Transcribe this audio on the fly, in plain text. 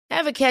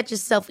Ever catch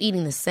yourself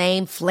eating the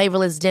same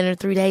flavorless dinner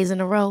 3 days in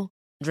a row?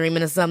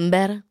 Dreaming of something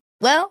better?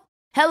 Well,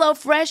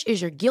 HelloFresh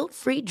is your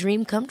guilt-free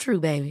dream come true,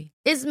 baby.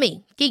 It's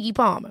me, Keke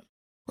Palmer.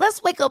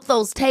 Let's wake up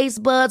those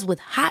taste buds with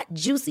hot,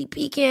 juicy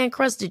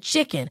pecan-crusted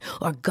chicken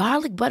or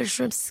garlic butter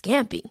shrimp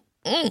scampi.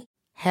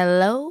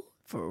 Hello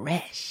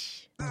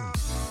Fresh.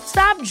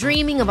 Stop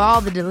dreaming of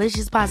all the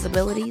delicious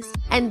possibilities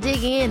and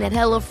dig in at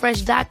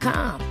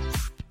HelloFresh.com.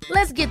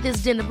 Let's get this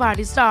dinner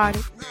party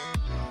started.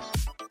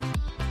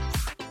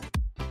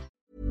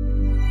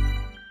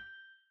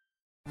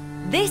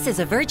 This is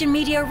a Virgin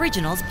Media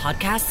Originals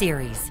podcast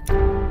series.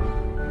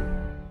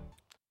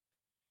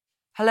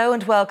 Hello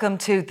and welcome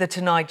to The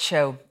Tonight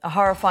Show. A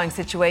horrifying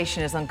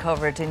situation is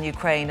uncovered in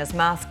Ukraine as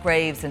mass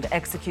graves and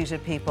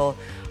executed people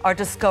are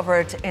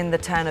discovered in the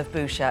town of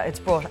Bucha. It's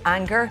brought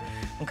anger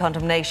and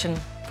condemnation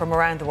from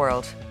around the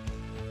world.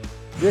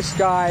 This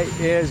guy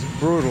is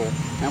brutal,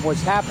 and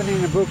what's happening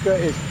in Bucha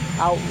is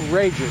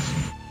outrageous.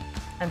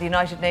 And the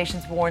United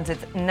Nations warns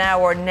it's now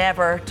or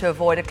never to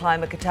avoid a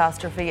climate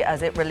catastrophe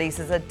as it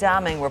releases a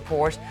damning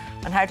report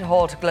on how to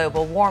halt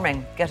global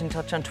warming. Get in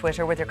touch on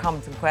Twitter with your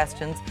comments and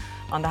questions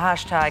on the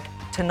hashtag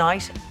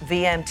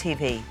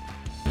TonightVMTV.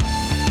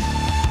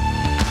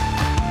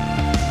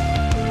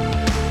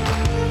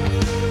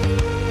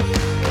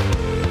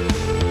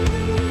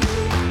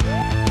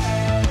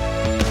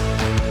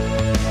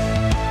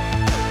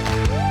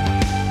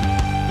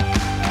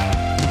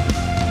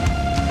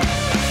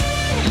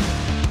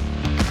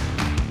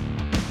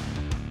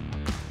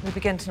 We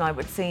begin tonight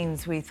with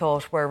scenes we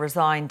thought were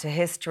resigned to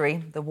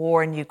history. The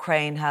war in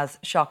Ukraine has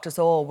shocked us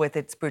all with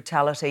its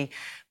brutality.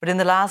 But in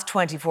the last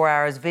 24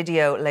 hours,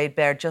 video laid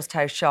bare just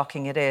how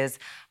shocking it is.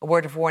 A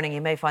word of warning,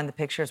 you may find the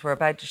pictures we're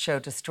about to show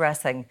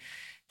distressing.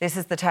 This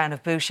is the town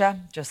of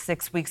Bucha. Just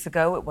 6 weeks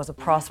ago, it was a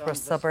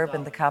prosperous suburb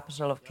in the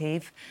capital of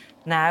Kyiv.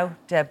 Now,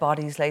 dead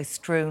bodies lay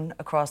strewn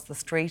across the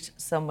street,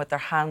 some with their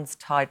hands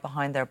tied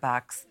behind their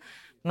backs.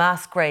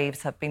 Mass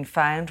graves have been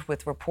found,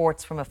 with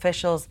reports from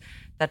officials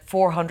that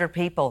 400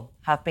 people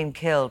have been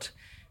killed.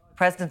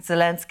 President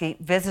Zelensky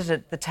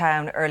visited the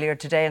town earlier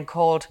today and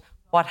called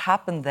what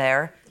happened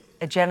there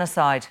a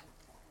genocide.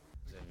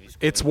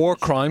 It's war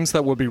crimes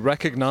that will be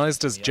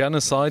recognised as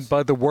genocide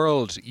by the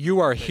world. You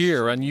are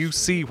here and you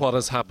see what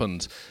has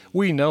happened.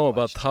 We know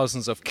about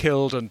thousands of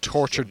killed and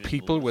tortured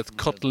people with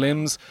cut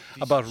limbs,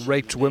 about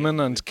raped women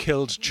and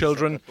killed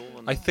children.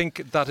 I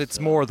think that it's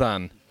more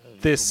than.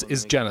 This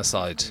is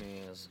genocide.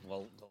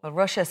 Well,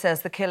 Russia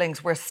says the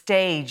killings were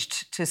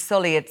staged to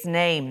sully its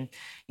name.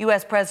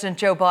 US President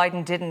Joe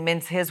Biden didn't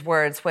mince his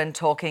words when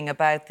talking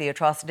about the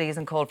atrocities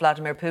and called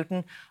Vladimir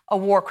Putin a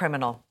war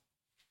criminal.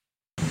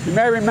 You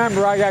may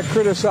remember I got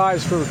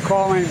criticized for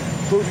calling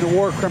Putin a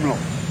war criminal.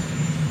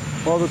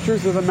 Well, the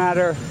truth of the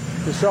matter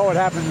is so what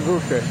happened in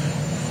Bucha.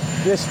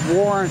 This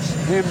warrants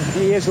him,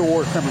 he is a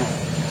war criminal.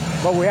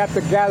 But we have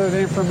to gather the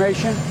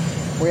information.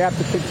 We have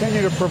to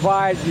continue to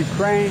provide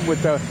Ukraine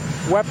with the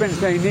weapons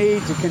they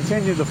need to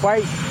continue the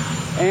fight,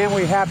 and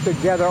we have to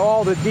gather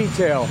all the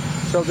detail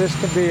so this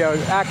can be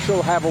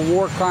have a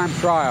war crime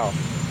trial.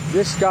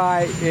 This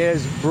guy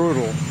is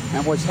brutal,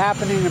 and what's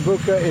happening in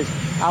Bucha is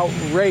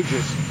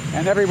outrageous,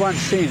 and everyone's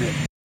seen it.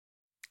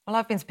 Well,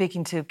 I've been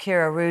speaking to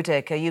Kira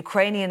Rudik, a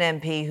Ukrainian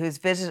MP who's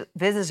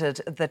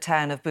visited the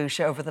town of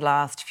Bucha over the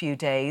last few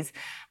days,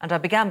 and I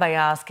began by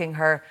asking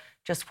her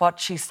just what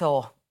she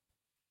saw.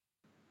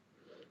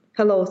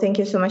 Hello, thank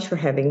you so much for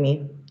having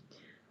me.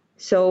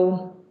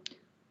 So,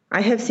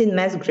 I have seen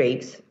mass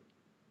graves.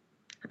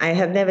 I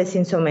have never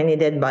seen so many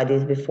dead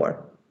bodies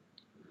before.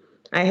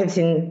 I have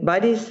seen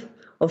bodies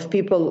of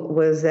people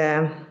with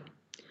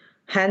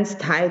hands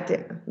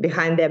tied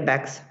behind their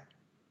backs.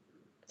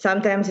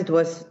 Sometimes it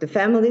was the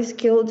families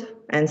killed,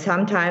 and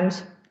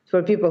sometimes it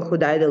were people who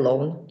died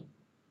alone.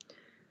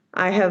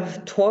 I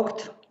have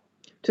talked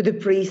to the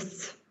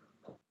priests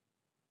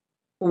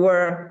who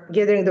were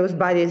gathering those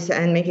bodies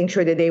and making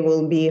sure that they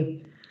will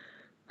be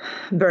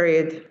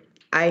buried.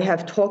 I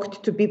have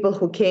talked to people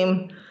who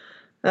came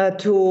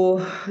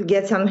to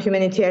get some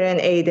humanitarian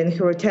aid and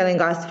who were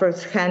telling us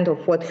firsthand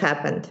of what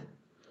happened.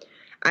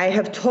 I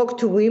have talked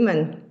to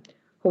women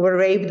who were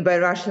raped by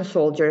Russian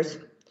soldiers,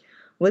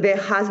 with their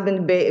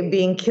husband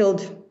being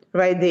killed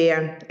right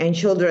there and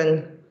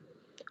children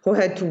who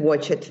had to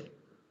watch it.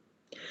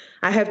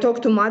 I have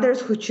talked to mothers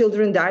whose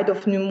children died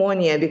of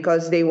pneumonia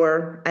because they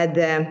were at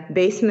the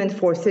basement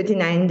for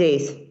 39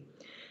 days,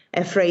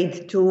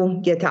 afraid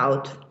to get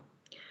out.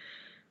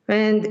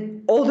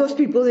 And all those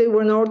people, they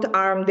were not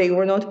armed, they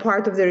were not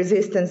part of the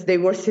resistance, they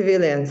were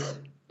civilians.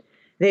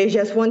 They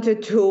just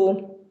wanted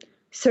to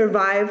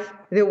survive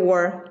the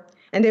war,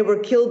 and they were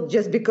killed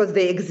just because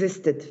they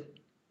existed.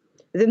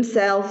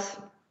 Themselves,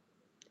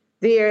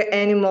 their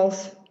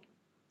animals,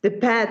 the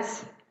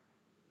pets,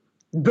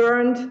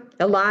 burned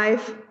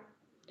alive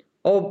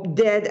or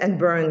dead and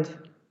burned.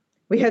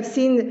 We have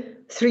seen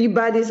 3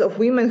 bodies of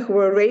women who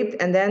were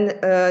raped, and then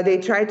they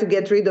tried to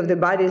get rid of the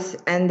bodies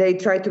and they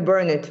tried to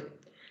burn it,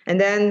 and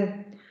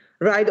then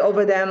ride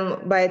over them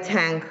by a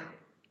tank.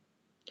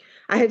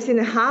 I have seen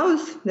a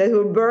house that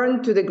were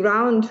burned to the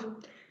ground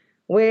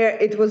where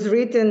it was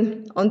written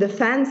on the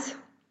fence,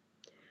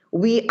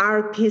 "We are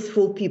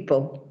peaceful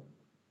people."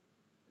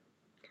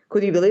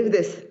 Could you believe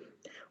this?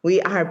 We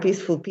are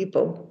peaceful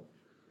people.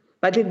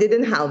 But it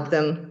didn't help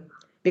them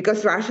because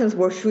Russians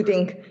were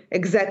shooting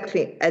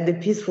exactly at the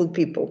peaceful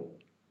people.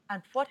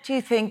 And what do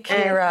you think,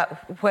 Kira,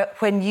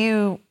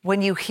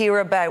 when you hear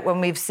about, when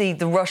we've seen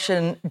the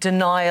Russian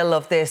denial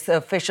of this,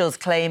 officials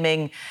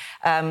claiming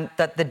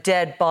that the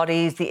dead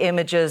bodies, the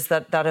images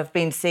that have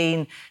been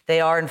seen, they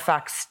are in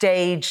fact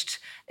staged.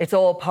 It's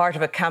all part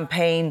of a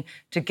campaign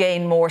to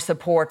gain more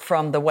support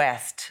from the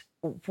West.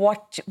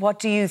 What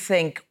do you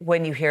think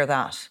when you hear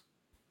that?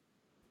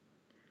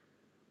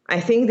 I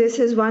think this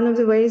is one of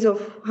the ways of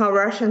how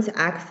Russians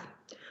act,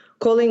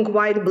 calling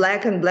white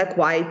black and black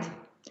white,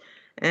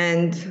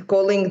 and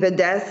calling the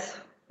death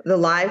the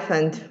life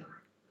and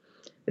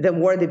the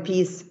war the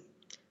peace.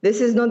 This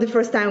is not the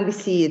first time we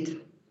see it.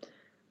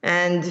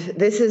 And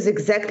this is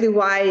exactly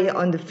why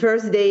on the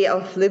first day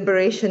of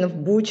liberation of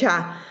Bucha,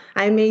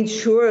 I made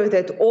sure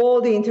that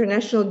all the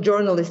international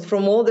journalists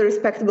from all the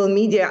respectable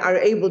media are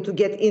able to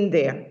get in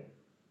there,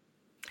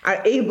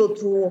 are able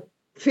to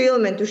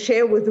film and to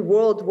share with the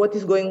world what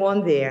is going on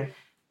there,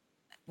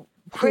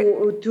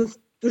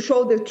 to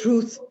show the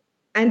truth.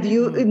 And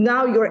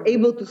now you're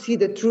able to see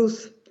the truth.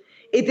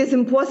 It is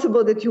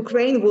impossible that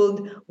Ukraine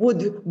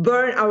would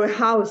burn our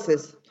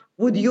houses,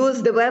 would use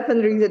the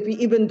weaponry that we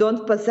even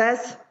don't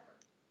possess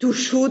to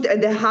shoot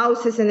at the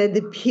houses and at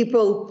the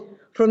people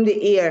from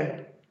the air.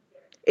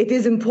 It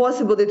is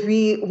impossible that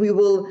we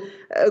will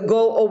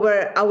go over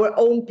our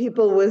own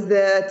people with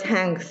the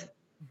tanks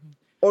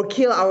or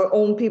kill our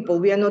own people.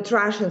 We are not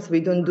Russians.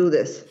 We don't do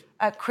this.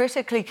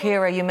 Critically,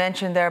 Kira, you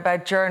mentioned there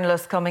about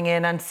journalists coming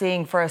in and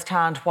seeing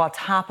firsthand what's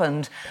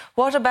happened.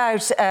 What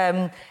about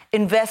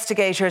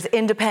investigators,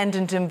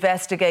 independent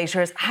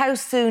investigators? How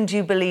soon do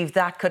you believe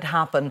that could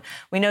happen?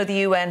 We know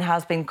the UN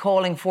has been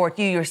calling for it,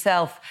 you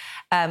yourself.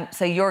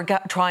 So you're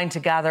trying to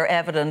gather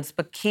evidence,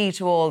 but key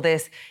to all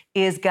this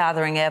is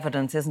gathering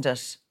evidence, isn't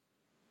it?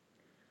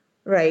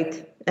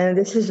 Right. And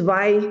this is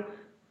why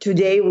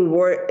today we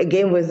were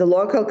again with the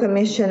local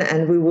commission,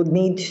 and we would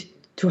need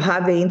to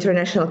have the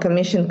international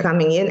commission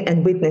coming in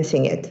and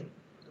witnessing it.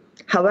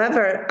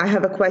 However, I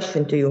have a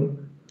question to you.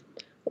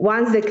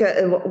 Once the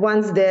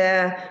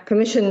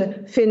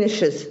commission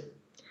finishes,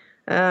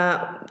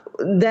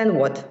 then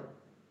what?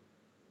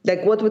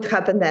 Like, what would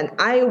happen then?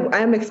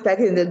 I'm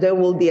expecting that there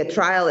will be a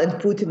trial and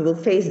Putin will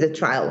face the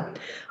trial.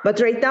 But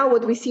right now,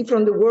 what we see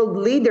from the world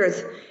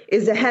leaders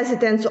is a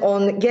hesitance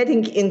on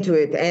getting into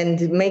it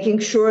and making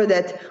sure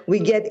that we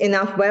get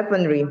enough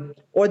weaponry,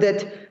 or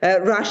that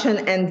Russian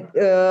and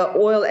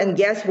oil and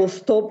gas will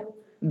stop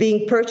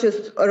being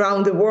purchased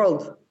around the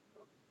world.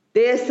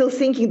 They are still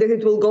thinking that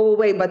it will go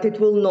away, but it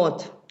will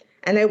not.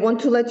 And I want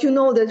to let you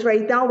know that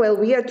right now, while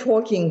we are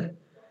talking,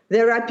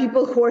 there are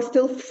people who are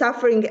still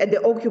suffering at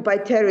the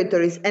occupied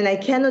territories, and I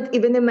cannot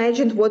even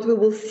imagine what we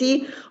will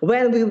see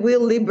when we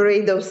will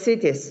liberate those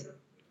cities.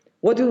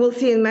 What we will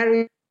see in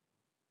Mariupol,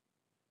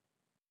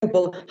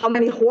 how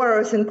many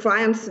horrors and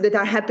crimes that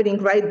are happening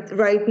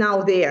right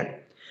now there.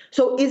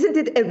 So isn't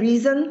it a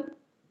reason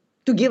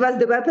to give us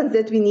the weapons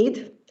that we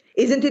need?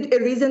 Isn't it a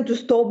reason to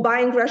stop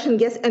buying Russian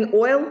gas and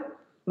oil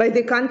by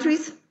the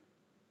countries?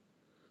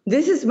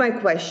 This is my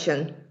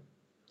question.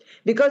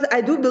 Because I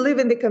do believe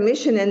in the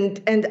commission,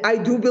 and I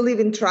do believe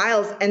in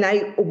trials, and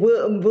I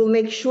will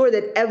make sure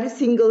that every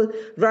single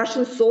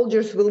Russian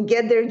soldiers will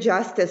get their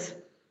justice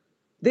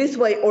this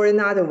way or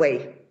another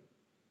way.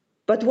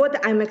 But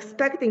what I'm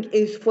expecting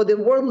is for the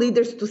world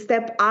leaders to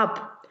step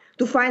up,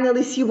 to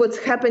finally see what's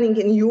happening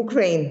in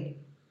Ukraine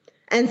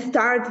and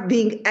start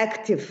being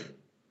active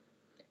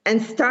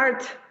and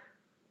start,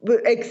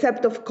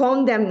 except of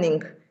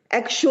condemning,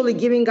 actually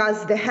giving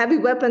us the heavy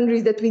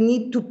weaponry that we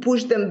need to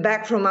push them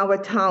back from our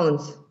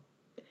towns.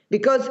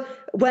 Because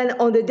when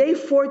on the day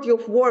 40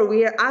 of war,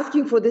 we are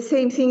asking for the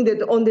same thing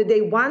that on the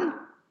day 1,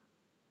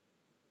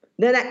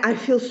 then I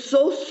feel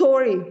so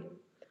sorry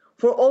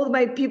for all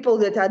my people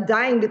that are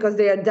dying, because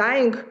they are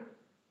dying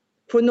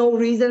for no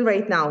reason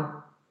right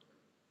now.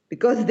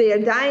 Because they are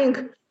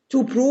dying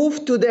to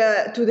prove to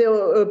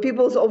the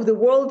peoples of the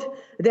world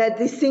that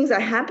these things are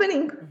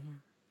happening.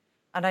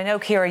 And I know,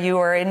 Kira, you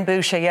were in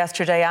Bucha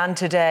yesterday and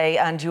today,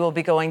 and you will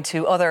be going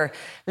to other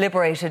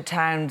liberated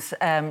towns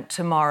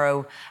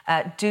tomorrow.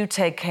 Do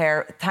take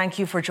care. Thank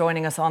you for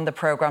joining us on the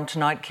programme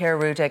tonight. Kira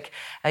Rudik,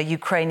 a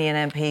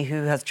Ukrainian MP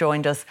who has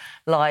joined us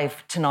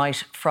live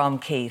tonight from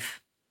Kyiv.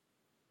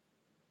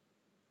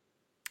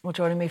 Well,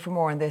 joining me for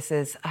more on this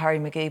is Harry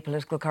McGee,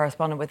 political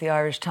correspondent with the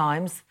Irish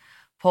Times,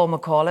 Paul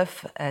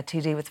McAuliffe,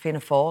 TD with Fianna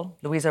Fáil,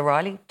 Louise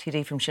O'Reilly,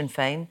 TD from Sinn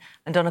Féin,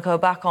 and Donncha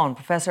O'Backon,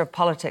 Professor of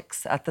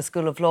Politics at the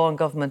School of Law and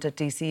Government at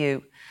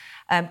DCU.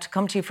 To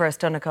come to you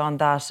first, Donncha, on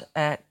that,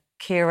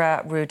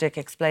 Kira Rudik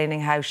explaining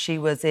how she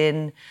was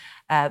in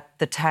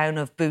the town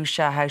of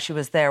Bucha, how she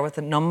was there with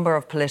a number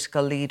of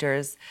political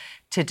leaders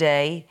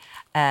today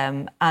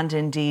and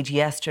indeed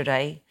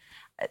yesterday,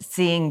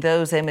 seeing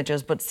those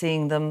images, but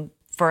seeing them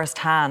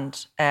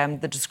firsthand,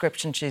 the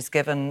description she's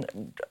given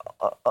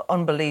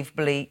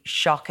unbelievably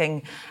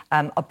shocking,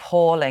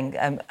 appalling.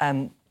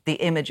 The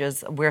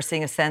images, we're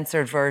seeing a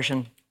censored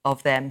version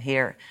of them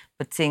here,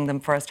 but seeing them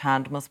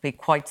firsthand must be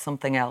quite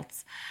something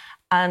else.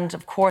 And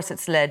of course,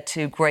 it's led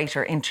to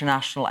greater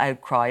international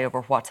outcry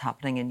over what's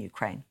happening in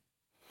Ukraine.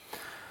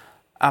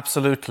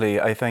 Absolutely.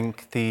 I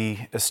think the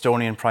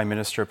Estonian Prime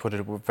Minister put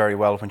it very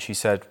well when she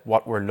said,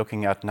 what we're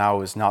looking at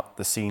now is not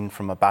the scene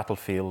from a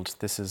battlefield.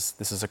 This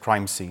is a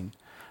crime scene.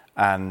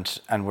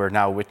 And we're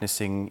now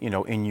witnessing,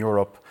 in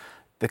Europe,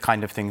 the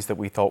kind of things that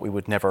we thought we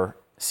would never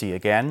see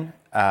again.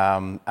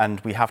 And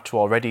we have to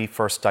already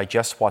first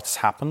digest what's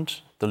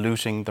happened, the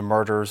looting, the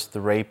murders, the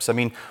rapes. I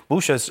mean,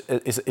 Bucha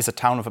is a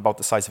town of about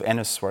the size of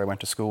Ennis, where I went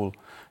to school.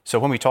 So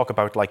when we talk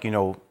about,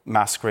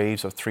 mass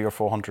graves of 300 or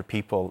 400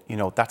 people,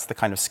 that's the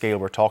kind of scale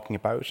we're talking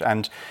about.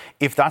 And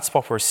if that's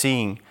what we're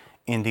seeing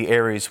in the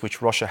areas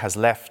which Russia has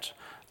left,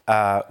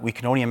 we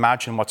can only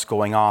imagine what's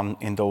going on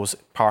in those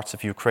parts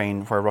of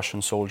Ukraine where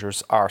Russian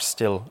soldiers are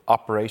still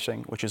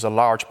operating, which is a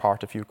large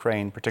part of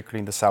Ukraine, particularly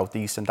in the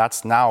southeast. And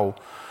that's now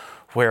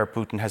where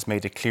Putin has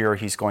made it clear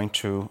he's going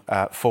to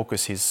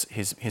focus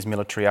his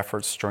military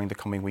efforts during the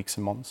coming weeks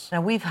and months.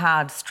 Now, we've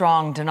had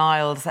strong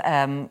denials,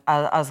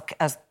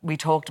 as we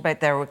talked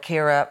about there with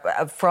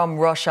Ciara, from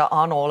Russia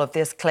on all of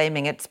this,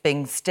 claiming it's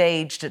being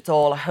staged, it's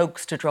all a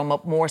hoax to drum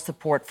up more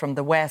support from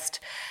the West,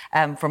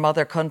 from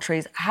other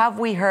countries. Have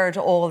we heard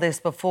all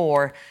this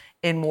before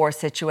in war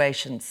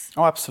situations?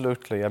 Oh,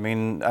 absolutely. I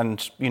mean,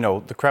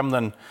 the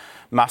Kremlin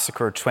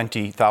massacred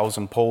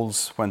 20,000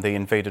 Poles when they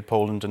invaded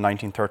Poland in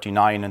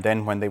 1939, and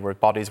then when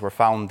bodies were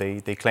found,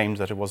 they claimed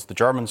that it was the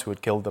Germans who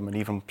had killed them, and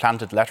even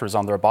planted letters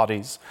on their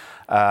bodies,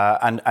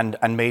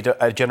 and made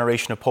a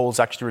generation of Poles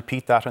actually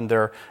repeat that in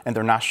their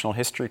national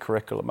history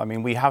curriculum. I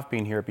mean, we have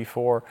been here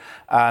before,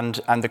 and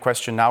the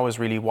question now is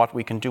really what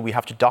we can do. We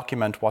have to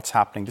document what's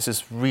happening. This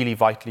is really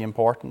vitally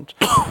important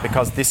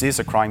because this is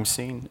a crime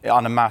scene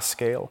on a mass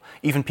scale.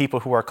 Even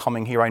people who are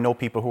coming here, I know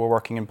people who are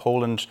working in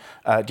Poland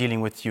dealing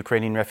with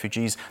Ukrainian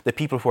refugees. The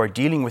people who are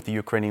dealing with the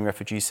Ukrainian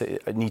refugees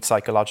need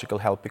psychological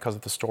help because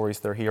of the stories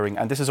they're hearing.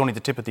 And this is only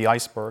the tip of the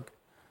iceberg.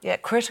 Yeah,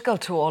 critical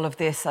to all of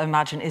this, I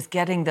imagine, is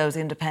getting those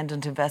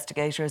independent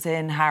investigators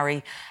in,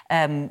 Harry.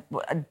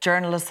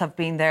 Journalists have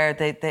been there.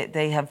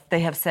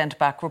 They have sent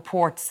back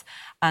reports.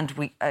 And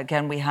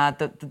we had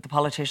the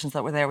politicians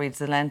that were there. We had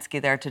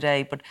Zelensky there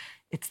today. But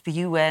it's the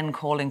UN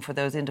calling for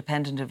those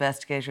independent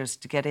investigators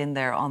to get in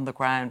there on the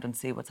ground and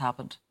see what's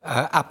happened.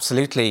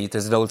 Absolutely.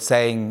 There's an old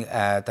saying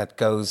that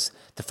goes,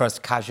 the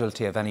first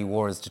casualty of any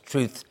war is the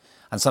truth.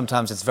 And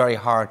sometimes it's very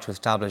hard to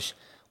establish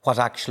what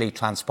actually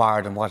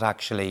transpired and what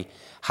actually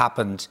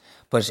happened.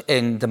 But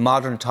in the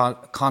modern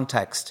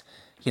context,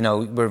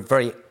 we're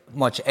very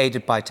much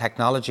aided by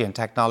technology, and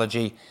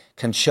technology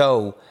can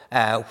show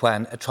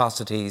when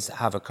atrocities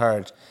have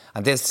occurred.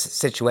 And this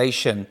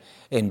situation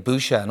in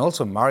Bucha and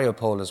also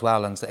Mariupol as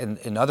well, and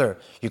in other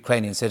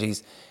Ukrainian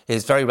cities,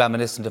 is very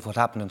reminiscent of what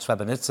happened in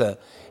Srebrenica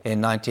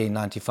in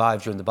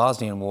 1995 during the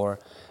Bosnian War,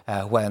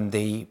 when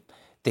the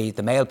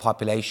male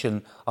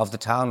population of the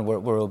town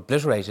were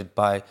obliterated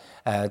by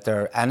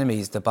their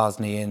enemies, the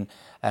Bosnian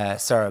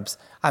Serbs.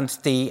 And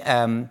the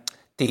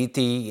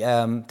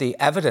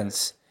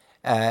evidence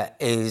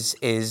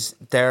is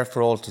there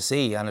for all to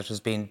see, and it has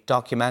been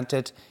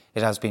documented,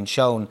 it has been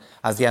shown.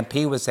 As the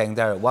MP was saying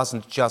there, it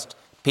wasn't just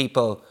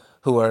people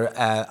who were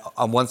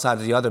on one side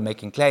or the other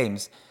making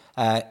claims.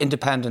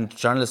 Independent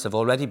journalists have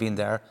already been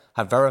there,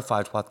 have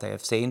verified what they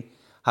have seen,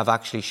 have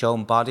actually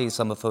shown bodies,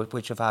 some of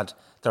which have had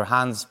their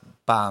hands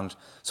bound.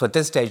 So at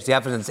this stage, the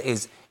evidence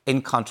is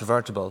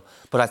incontrovertible.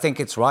 But I think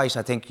it's right.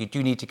 I think you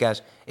do need to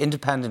get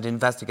independent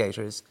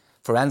investigators,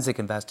 forensic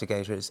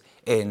investigators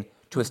in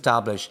to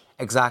establish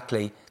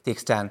exactly the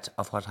extent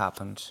of what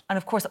happened. And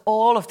of course,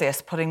 all of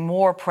this putting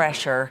more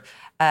pressure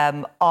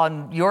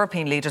on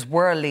European leaders,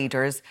 world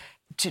leaders,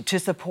 to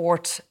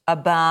support a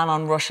ban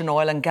on Russian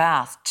oil and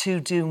gas, to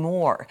do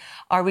more.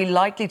 Are we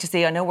likely to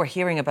see, I know we're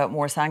hearing about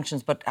more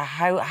sanctions, but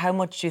how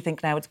much do you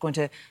think now it's going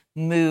to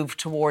move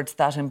towards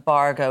that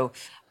embargo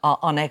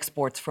on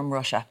exports from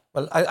Russia?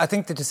 Well, I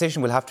think the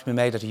decision will have to be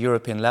made at a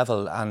European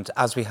level. And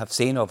as we have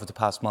seen over the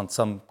past month,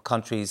 some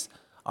countries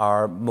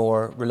are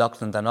more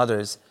reluctant than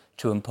others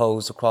to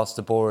impose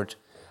across-the-board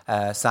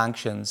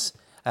sanctions.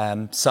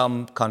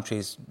 Some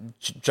countries,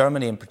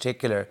 Germany in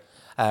particular,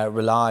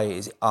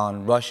 relies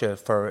on Russia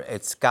for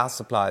its gas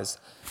supplies,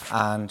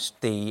 and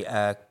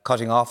the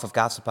cutting off of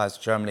gas supplies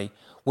to Germany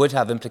would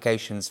have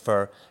implications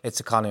for its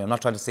economy. I'm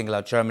not trying to single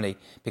out Germany,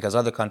 because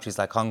other countries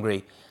like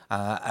Hungary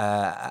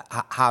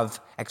have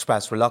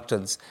expressed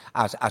reluctance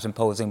at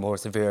imposing more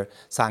severe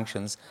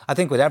sanctions. I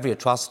think with every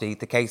atrocity,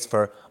 the case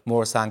for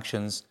more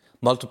sanctions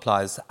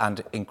multiplies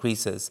and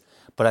increases.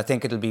 But I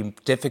think it'll be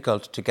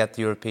difficult to get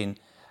the European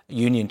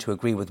Union to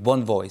agree with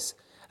one voice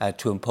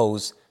to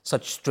impose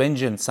such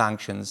stringent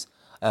sanctions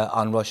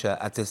on Russia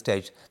at this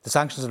stage. The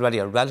sanctions already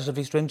are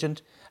relatively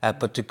stringent,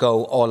 but to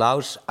go all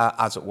out,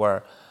 as it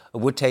were,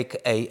 would take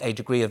a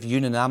degree of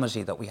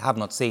unanimity that we have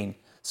not seen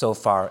so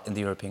far in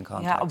the European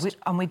context. Yeah,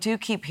 and we do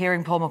keep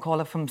hearing Paul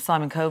McAuliffe from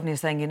Simon Coveney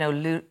saying,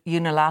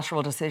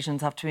 unilateral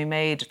decisions have to be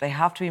made. They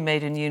have to be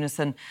made in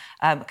unison.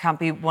 Can't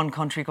be one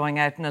country going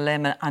out on a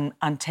limb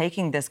and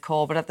taking this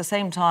call. But at the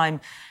same time,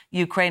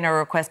 Ukraine are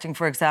requesting,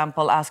 for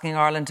example, asking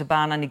Ireland to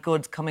ban any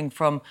goods coming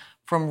from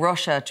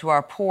Russia to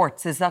our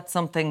ports. Is that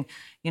something,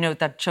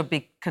 that should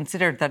be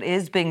considered, that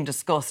is being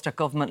discussed at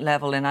government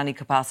level in any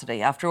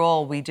capacity? After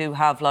all, we do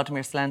have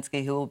Vladimir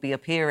Zelensky who will be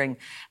appearing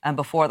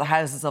before the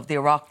Houses of the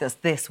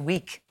Oireachtas this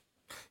week.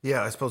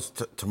 Yeah, I suppose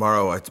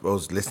tomorrow,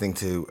 listening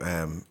to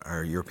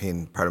our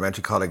European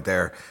parliamentary colleague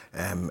there,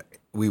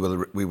 we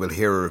will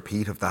hear a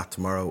repeat of that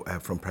tomorrow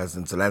from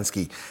President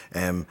Zelensky.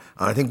 And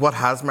I think what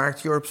has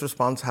marked Europe's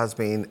response has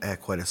been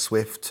quite a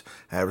swift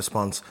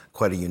response,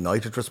 quite a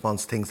united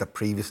response. Things that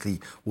previously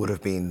would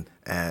have been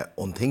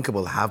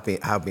unthinkable have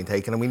been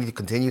taken, and we need to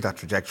continue that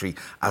trajectory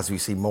as we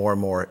see more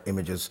and more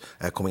images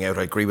coming out.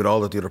 I agree with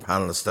all of the other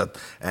panellists that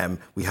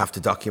we have to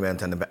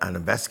document and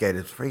investigate.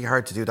 It's very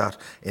hard to do that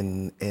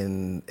in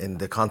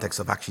the context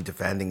of actually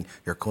defending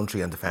your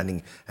country and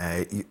defending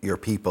your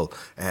people.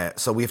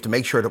 So we have to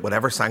make sure that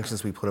whatever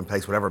sanctions we put in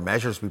place, whatever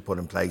measures we put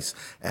in place,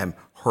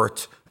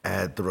 hurt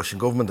the Russian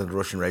government and the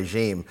Russian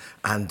regime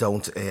and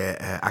don't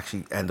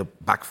actually end up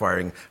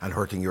backfiring and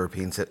hurting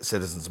European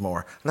citizens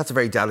more. And that's a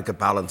very delicate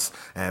balance.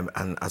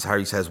 And as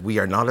Harry says, we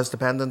are not as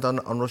dependent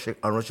on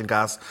Russian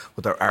gas,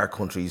 but there are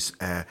countries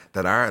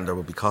that are, and there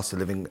will be cost of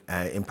living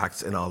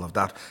impacts in all of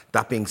that.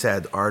 That being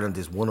said, Ireland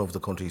is one of the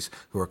countries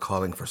who are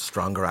calling for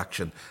stronger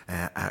action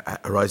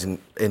arising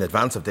in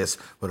advance of this,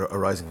 but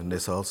arising from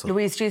this also.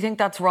 Louise, do you think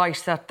that's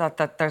right,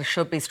 that there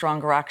should be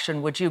stronger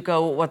action? Would you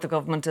go what the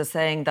government is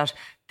saying, that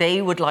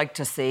they would like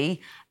to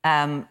see,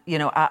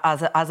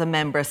 as a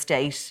member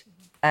state,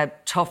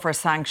 tougher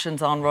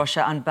sanctions on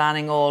Russia and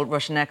banning all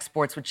Russian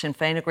exports? Would Sinn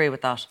Féin agree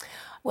with that?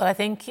 Well, I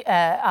think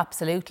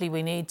absolutely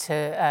we need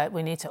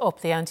to up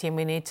the ante, and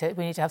we need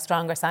to have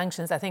stronger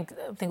sanctions. I think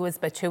it was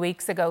about 2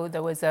 weeks ago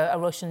there was a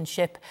Russian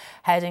ship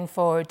heading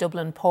for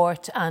Dublin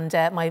port, and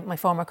my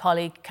former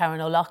colleague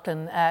Karen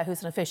O'Loughlin,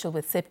 who's an official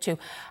with SIPTU,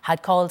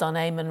 had called on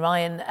Eamon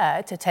Ryan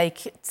to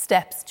take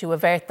steps to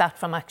avert that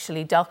from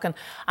actually docking.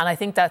 And I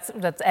think that's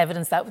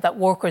evidence that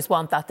workers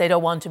want that. They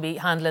don't want to be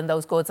handling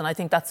those goods, and I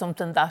think that's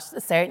something that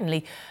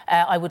certainly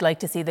I would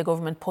like to see the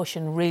government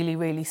pushing really,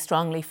 really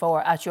strongly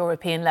for at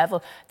European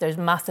level. There's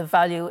massive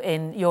value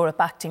in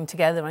Europe acting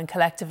together and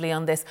collectively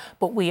on this,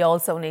 but we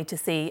also need to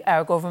see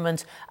our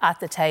government at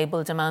the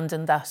table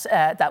demanding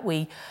that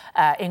we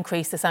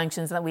increase the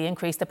sanctions, that we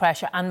increase the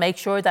pressure, and make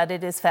sure that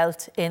it is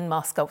felt in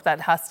Moscow.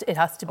 That it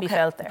has to be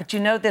felt there.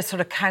 But this sort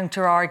of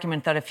counter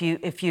argument that if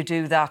you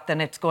do that,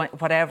 then it's going,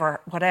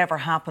 whatever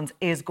happens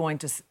is going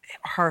to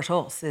hurt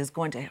us, is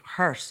going to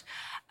hurt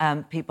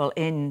people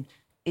in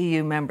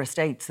EU member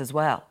states as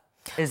well.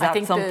 Is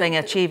that something,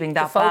 achieving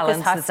that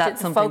balance, is that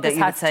something that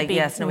you would say,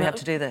 yes, no, we have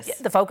to do this?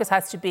 The focus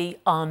has to be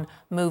on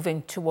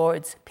moving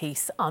towards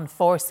peace, on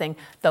forcing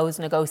those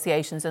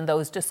negotiations and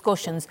those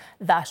discussions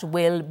that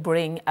will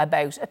bring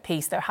about a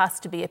peace. There has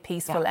to be a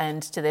peaceful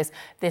end to this.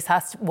 This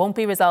won't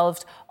be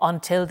resolved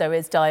until there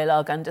is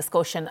dialogue and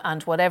discussion,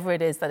 and whatever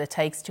it is that it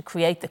takes to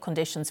create the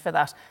conditions for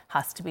that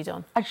has to be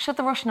done. And should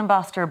the Russian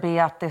ambassador be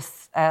at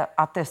this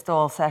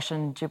Dáil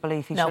session? Do you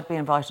believe he should be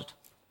invited?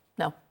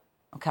 No.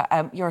 OK,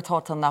 your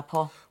thoughts on that,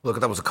 Paul? Look,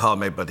 that was a call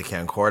made by the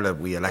Ceann Comhairle.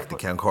 We elected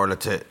Ceann Comhairle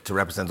to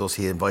represent us.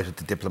 He invited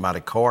the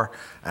diplomatic corps,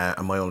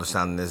 and my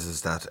understanding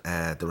is that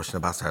the Russian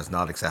ambassador has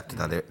not accepted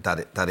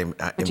that invitation.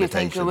 But do you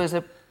think it was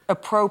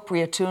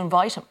appropriate to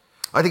invite him?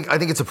 I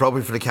think it's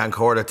appropriate for the Ceann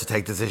Comhairle to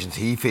take decisions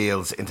he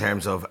feels in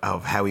terms of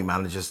how he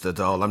manages the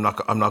Dáil.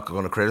 I'm not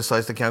going to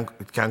criticise the Ceann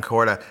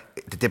Comhairle.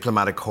 The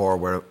diplomatic corps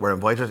were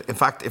invited. In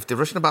fact, if the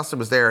Russian ambassador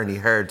was there and he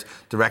heard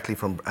directly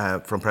from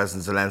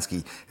President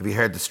Zelensky, if he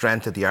heard the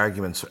strength of the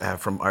arguments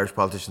from Irish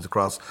politicians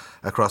across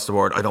the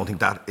board, I don't think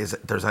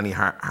there's any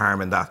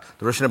harm in that.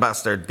 The Russian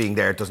ambassador being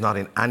there does not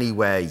in any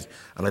way,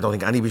 and I don't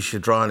think anybody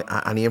should draw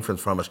any inference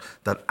from it,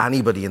 that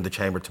anybody in the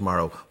chamber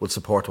tomorrow would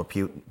support what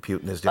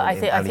Putin is doing in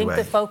any way. I think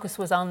the focus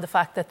was on the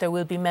fact that there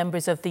will be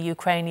members of the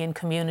Ukrainian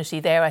community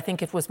there. I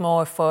think it was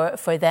more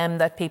for them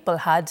that people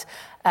had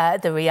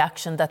the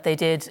reaction that they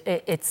did.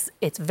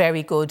 It's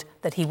very good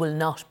that he will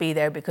not be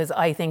there, because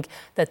I think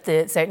that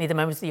certainly the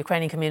members of the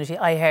Ukrainian community,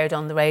 I heard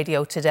on the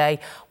radio today,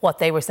 what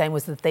they were saying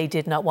was that they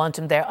did not want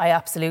him there. I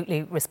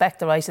absolutely respect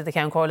the right of the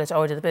Ceann Comhairle to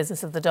order the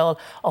business of the Dáil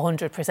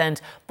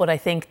 100%, but I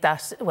think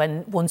that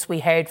once we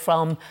heard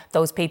from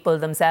those people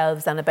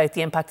themselves and about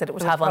the impact that it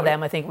would have on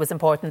them, I think it was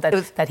important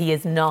that he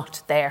is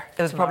not there.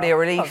 It was probably a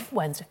relief,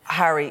 Wednesday,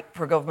 Harry,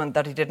 for government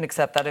that he didn't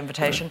accept that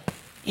invitation.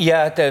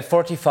 Yeah, the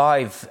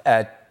 45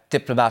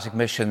 diplomatic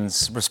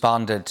missions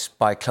responded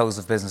by close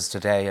of business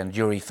today, and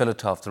Yuri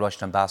Filatov, the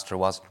Russian ambassador,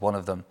 wasn't one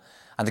of them.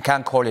 And the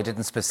Ceann Comhairle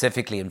didn't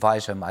specifically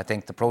invite him. I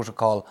think the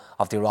protocol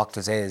of the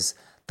Oireachtas is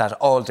that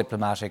all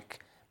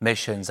diplomatic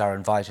missions are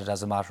invited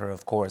as a matter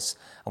of course.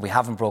 And we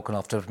haven't broken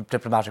off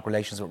diplomatic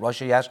relations with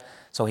Russia yet,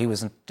 so he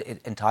was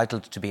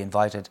entitled to be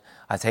invited.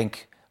 I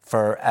think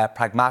for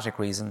pragmatic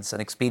reasons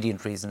and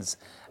expedient reasons,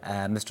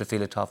 Mr.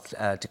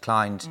 Filatov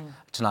declined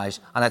tonight.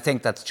 And I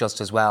think that's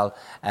just as well.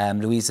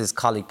 Louise's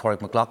colleague,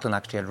 Pádraig McLaughlin,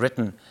 actually had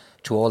written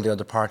to all the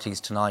other parties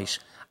tonight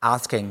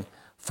asking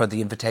for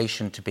the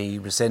invitation to be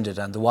rescinded,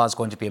 and there was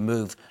going to be a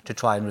move to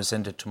try and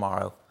rescind it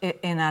tomorrow.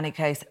 In any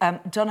case,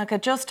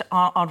 Donncha, just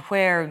on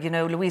where,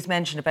 Louise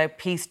mentioned about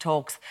peace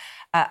talks,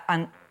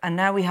 and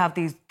now we have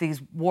these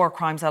war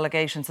crimes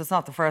allegations. It's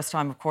not the first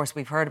time, of course,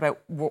 we've heard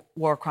about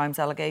war crimes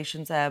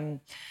allegations,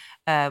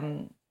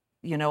 on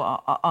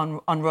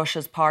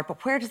Russia's part.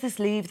 But where does this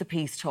leave the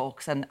peace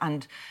talks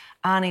and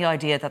any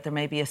idea that there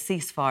may be a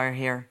ceasefire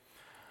here?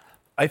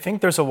 I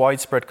think there's a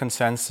widespread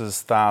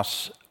consensus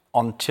that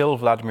until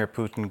Vladimir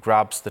Putin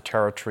grabs the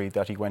territory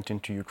that he went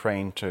into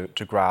Ukraine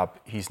to grab,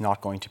 he's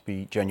not going to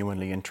be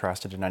genuinely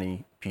interested in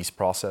any peace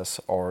process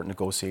or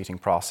negotiating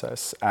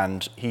process.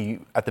 And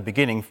he, at the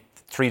beginning,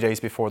 3 days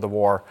before the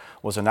war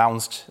was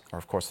announced, or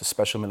of course the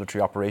special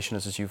military operation,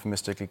 as it's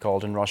euphemistically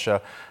called in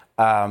Russia,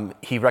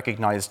 he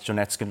recognised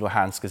Donetsk and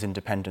Luhansk as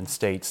independent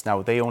states.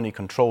 Now, they only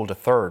controlled a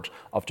third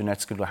of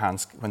Donetsk and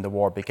Luhansk when the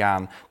war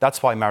began.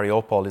 That's why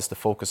Mariupol is the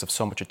focus of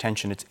so much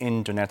attention. It's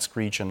in Donetsk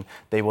region.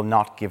 They will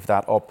not give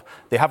that up.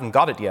 They haven't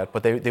got it yet,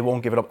 but they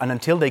won't give it up. And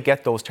until they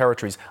get those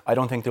territories, I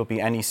don't think there'll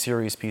be any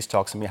serious peace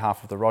talks on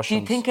behalf of the Russians.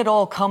 Do you think it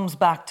all comes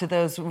back to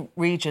those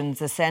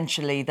regions,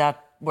 essentially,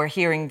 that we're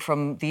hearing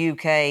from the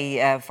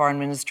UK Foreign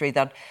Ministry,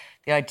 that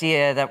the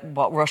idea that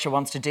what Russia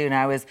wants to do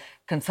now is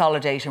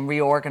consolidate and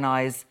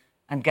reorganise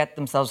and get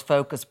themselves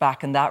focused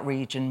back in that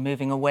region,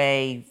 moving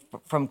away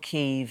from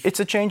Kyiv? It's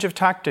a change of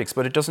tactics,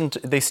 but it doesn't.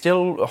 They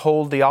still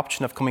hold the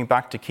option of coming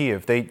back to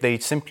Kyiv. They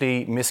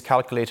simply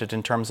miscalculated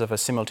in terms of a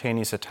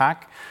simultaneous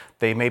attack.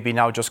 They may be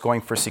now just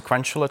going for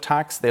sequential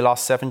attacks. They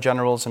lost 7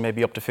 generals and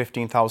maybe up to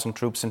 15,000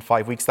 troops in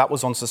 5 weeks. That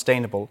was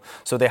unsustainable.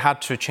 So they had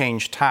to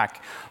change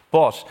tack.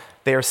 But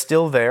they are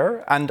still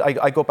there. And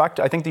I go back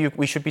to, I think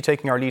we should be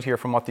taking our lead here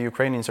from what the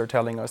Ukrainians are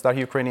telling us. That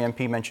Ukrainian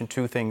MP mentioned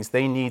 2 things.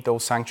 They need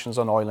those sanctions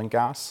on oil and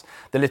gas.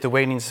 The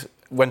Lithuanians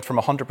went from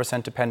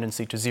 100%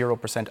 dependency to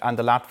 0%, and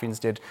the Latvians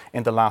did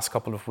in the last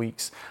couple of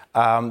weeks.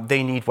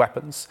 They need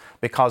weapons,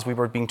 because we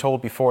were being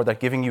told before that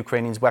giving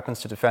Ukrainians weapons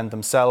to defend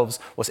themselves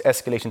was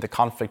escalating the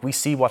conflict. We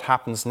see what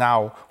happens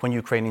now when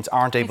Ukrainians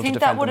aren't able to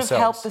defend themselves. Do you think that would have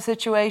helped the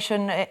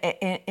situation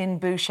in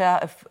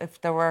Bucha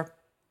if there were...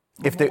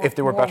 If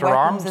they were better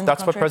armed?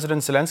 That's what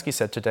President Zelensky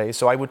said today.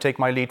 So I would take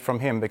my lead from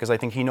him, because I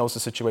think he knows the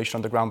situation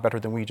on the ground better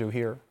than we do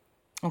here.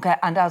 OK,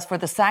 and as for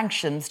the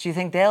sanctions, do you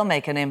think they'll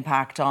make an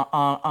impact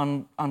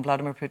on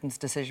Vladimir Putin's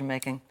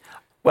decision-making?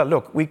 Well,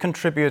 look, we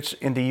contribute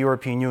in the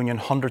European Union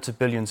hundreds of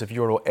billions of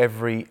euro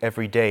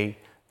every day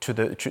to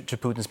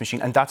Putin's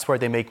machine, and that's where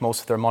they make most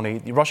of their money.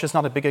 Russia's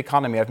not a big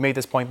economy. I've made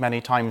this point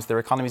many times. Their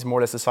economy is more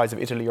or less the size of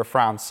Italy or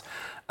France,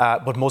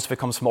 but most of it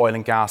comes from oil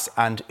and gas,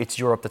 and it's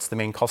Europe that's the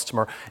main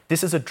customer.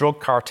 This is a drug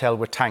cartel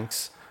with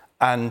tanks,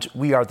 and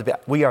we are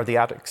the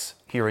addicts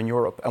here in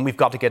Europe, and we've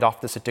got to get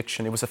off this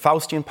addiction. It was a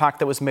Faustian pact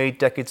that was made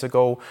decades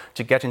ago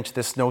to get into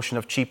this notion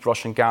of cheap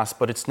Russian gas,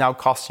 but it's now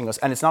costing us,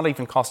 and it's not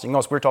even costing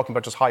us. We're talking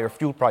about just higher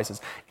fuel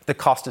prices. The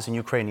cost is in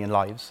Ukrainian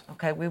lives.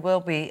 OK, we will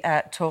be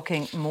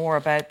talking more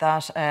about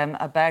that,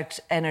 about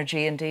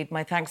energy indeed.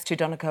 My thanks to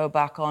Donncha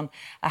O'Back.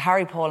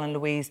 Harry, Paul and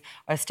Louise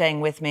are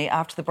staying with me.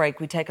 After the break,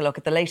 we take a look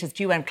at the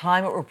latest UN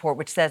climate report,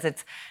 which says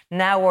it's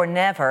now or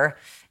never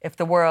if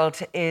the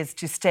world is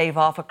to stave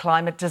off a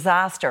climate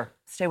disaster.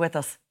 Stay with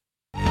us.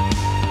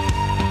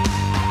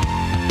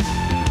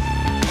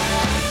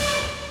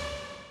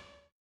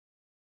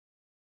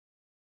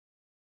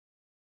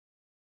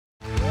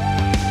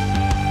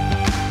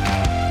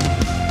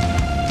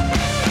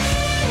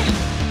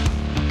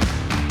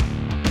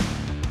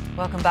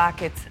 Welcome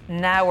back. It's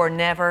now or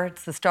never.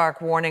 It's the stark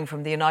warning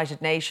from the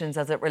United Nations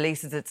as it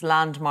releases its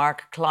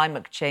landmark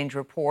climate change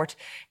report.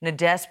 In a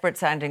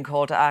desperate-sounding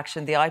call to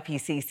action, the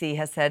IPCC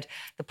has said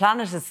the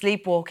planet is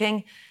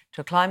sleepwalking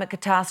to a climate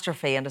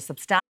catastrophe and a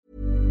substantial...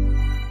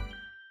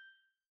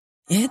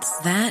 It's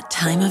that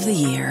time of the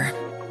year.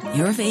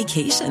 Your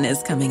vacation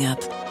is coming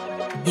up.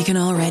 You can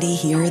already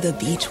hear the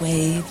beach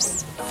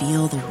waves,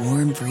 feel the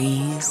warm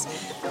breeze,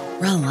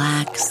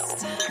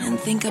 relax, and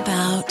think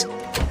about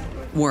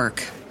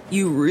work.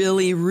 You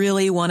really,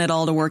 really want it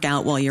all to work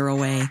out while you're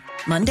away.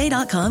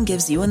 Monday.com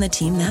gives you and the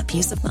team that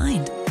peace of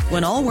mind.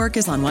 When all work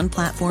is on one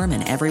platform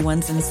and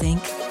everyone's in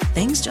sync,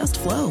 things just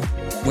flow.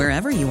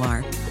 Wherever you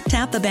are,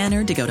 tap the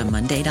banner to go to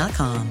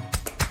Monday.com.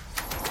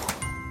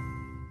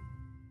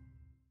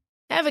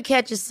 Ever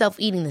catch yourself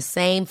eating the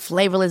same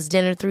flavorless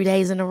dinner 3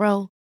 days in a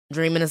row?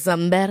 Dreaming of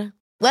something better?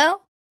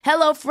 Well,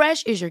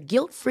 HelloFresh is your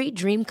guilt-free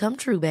dream come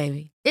true,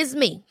 baby. It's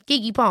me,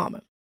 Keke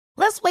Palmer.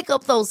 Let's wake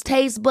up those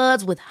taste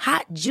buds with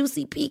hot,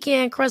 juicy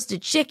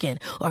pecan-crusted chicken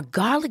or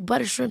garlic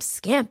butter shrimp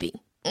scampi.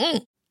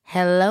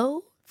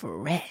 Hello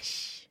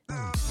Fresh.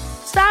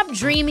 Stop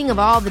dreaming of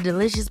all the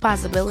delicious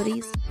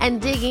possibilities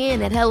and dig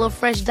in at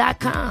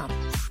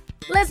HelloFresh.com.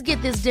 Let's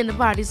get this dinner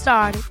party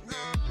started.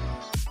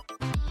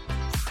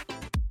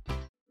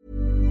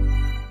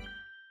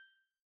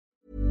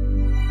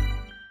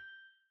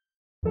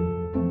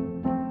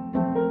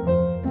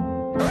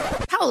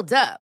 Hold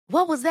up.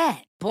 What was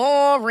that?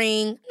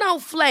 Boring. No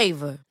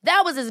flavor.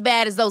 That was as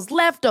bad as those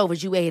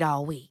leftovers you ate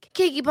all week.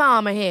 Keke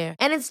Palmer here,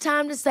 and it's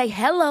time to say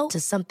hello to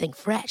something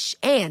fresh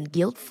and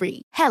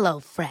guilt-free. Hello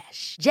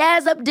Fresh.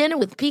 Jazz up dinner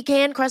with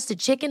pecan-crusted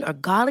chicken or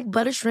garlic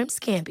butter shrimp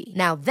scampi.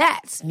 Now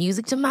that's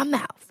music to my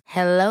mouth.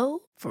 Hello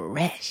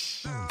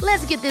Fresh.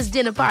 Let's get this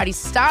dinner party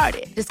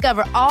started.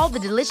 Discover all the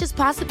delicious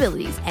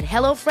possibilities at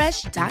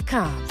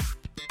hellofresh.com.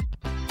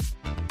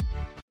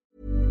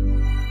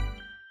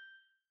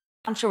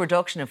 Substantial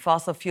reduction in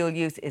fossil fuel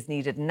use is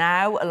needed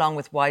now, along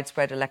with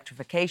widespread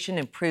electrification,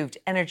 improved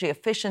energy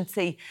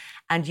efficiency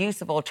and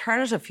use of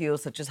alternative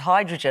fuels such as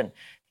hydrogen.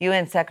 The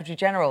UN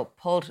Secretary-General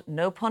pulled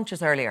no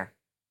punches earlier.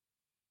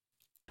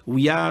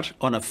 We are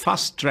on a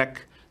fast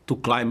track to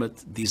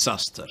climate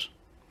disaster.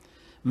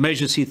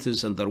 Major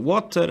cities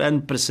underwater,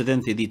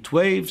 unprecedented heat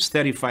waves,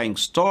 terrifying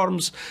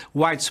storms,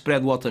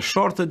 widespread water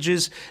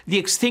shortages, the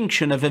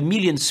extinction of 1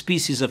 million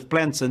species of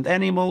plants and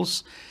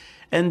animals.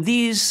 And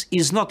this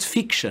is not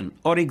fiction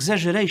or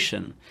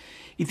exaggeration.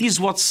 It is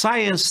what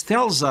science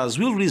tells us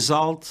will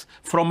result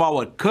from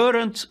our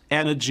current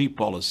energy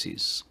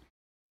policies.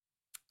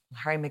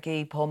 Harry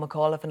McGee, Paul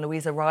McAuliffe and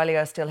Louisa Riley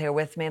are still here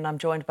with me, and I'm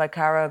joined by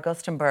Cara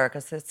Augustenberg,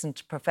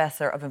 Assistant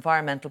Professor of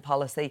Environmental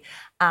Policy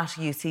at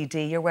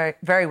UCD. You're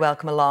very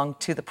welcome along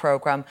to the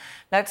programme.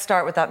 Let's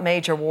start with that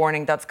major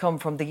warning that's come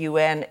from the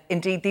UN.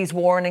 Indeed, these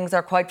warnings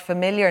are quite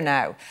familiar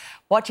now.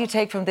 What do you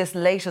take from this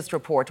latest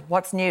report?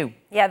 What's new?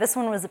 Yeah, this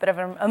one was a bit of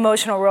an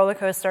emotional roller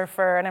coaster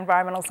for an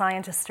environmental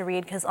scientist to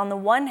read, because on the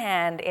one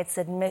hand, it's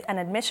an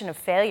admission of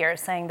failure,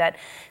 saying that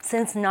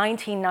since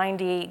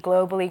 1990,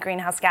 globally,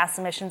 greenhouse gas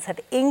emissions have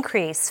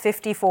increased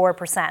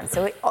 54%.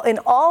 So in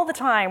all the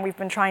time we've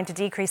been trying to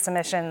decrease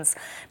emissions,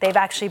 they've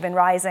actually been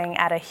rising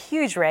at a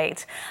huge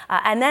rate.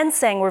 And then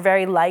saying we're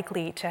very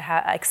likely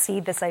to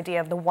exceed this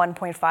idea of the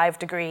 1.5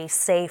 degree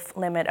safe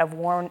limit of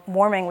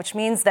warming, which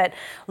means that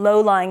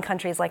low-lying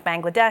countries like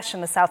Bangladesh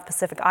and the South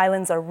Pacific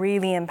Islands are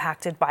really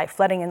impacted by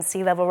flooding and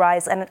sea level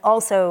rise, and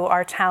also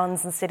our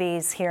towns and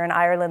cities here in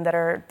Ireland that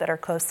are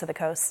close to the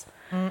coast.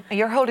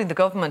 You're holding the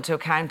government to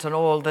account on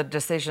all the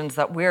decisions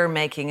that we're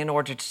making in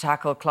order to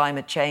tackle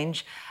climate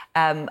change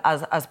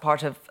as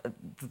part of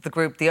the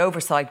group, the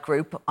oversight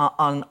group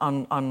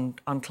on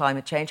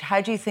climate change.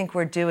 How do you think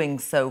we're doing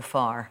so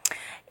far?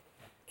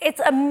 It's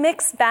a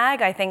mixed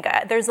bag, I think.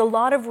 There's a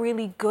lot of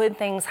really good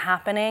things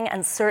happening,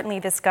 and certainly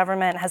this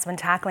government has been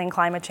tackling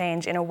climate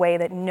change in a way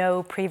that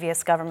no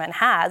previous government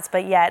has,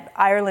 but yet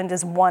Ireland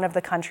is one of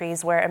the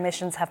countries where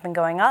emissions have been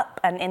going up.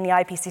 And in the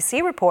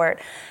IPCC report,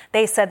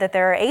 they said that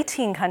there are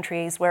 18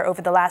 countries where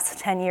over the last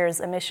 10 years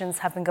emissions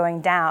have been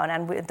going down,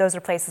 and those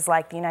are places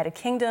like the United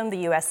Kingdom, the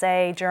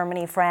USA,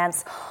 Germany,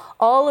 France,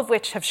 all of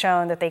which have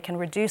shown that they can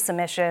reduce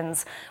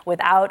emissions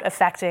without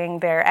affecting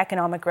their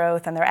economic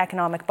growth and their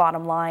economic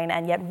bottom line,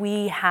 and yet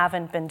we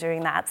haven't been doing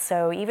that.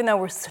 So even though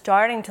we're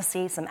starting to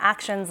see some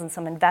actions and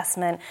some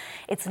investment,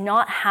 it's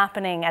not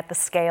happening at the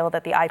scale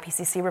that the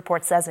IPCC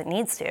report says it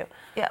needs to.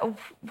 Yeah,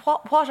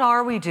 what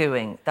are we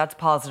doing that's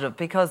positive?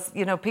 Because,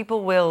 you know,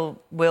 people will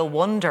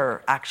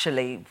wonder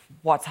actually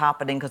what's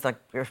happening, because like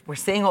we're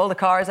seeing all the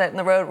cars out in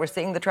the road, we're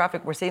seeing the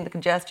traffic, we're seeing the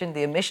congestion,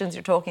 the emissions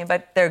you're talking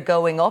about, they're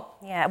going up.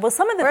 Yeah, well,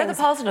 some of the Where are the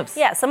positives?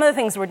 Yeah, some of the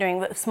things we're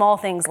doing, small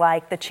things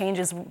like the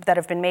changes that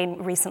have been made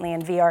recently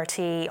in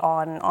VRT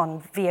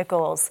on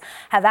vehicles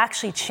have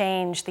actually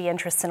changed the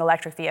interest in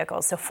electric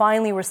vehicles. So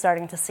finally we're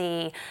starting to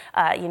see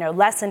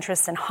less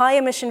interest in high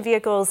emission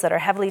vehicles that are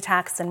heavily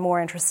taxed and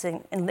more interest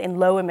in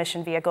low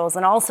emission vehicles.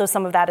 And also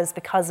some of that is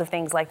because of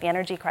things like the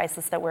energy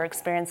crisis that we're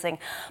experiencing.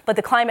 But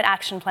the Climate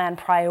Action Plan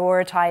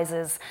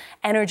prioritizes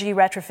energy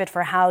retrofit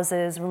for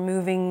houses,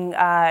 removing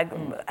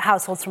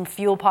households from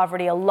fuel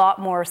poverty, a lot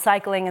more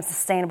cycling and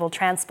sustainable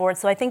transport.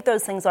 So I think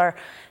those things are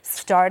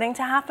starting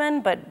to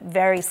happen, but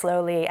very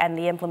slowly, and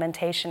the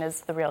implementation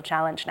is the real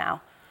challenge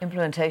now.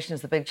 Implementation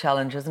is the big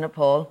challenge, isn't it,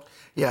 Paul?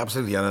 Yeah,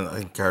 absolutely. And I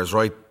think Cara's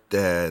right.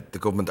 The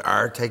government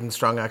are taking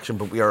strong action,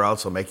 but we are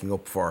also making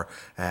up for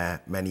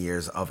many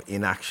years of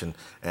inaction.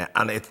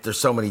 And there's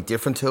so many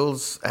different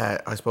tools,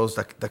 I suppose,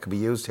 that could be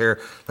used here.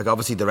 Like,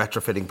 obviously, the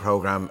retrofitting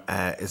programme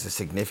is a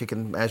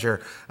significant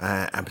measure,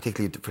 and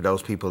particularly for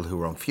those people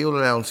who are on fuel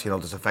allowance. You know,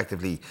 there's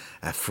effectively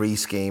a free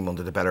scheme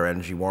under the Better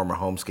Energy Warmer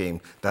Home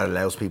scheme that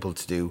allows people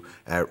to do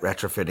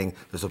retrofitting.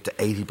 There's up to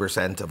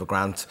 80% of a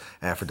grant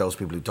for those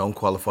people who don't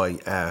qualify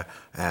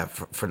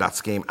for that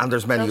scheme. And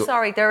there's many... No,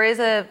 sorry,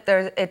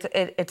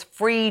 it's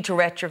free to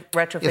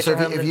retrofit your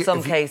home in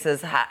some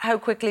cases. How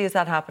quickly is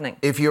that happening?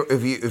 If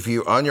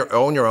you own your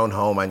own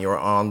home and you're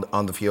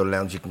on the fuel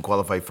allowance, you can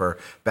qualify for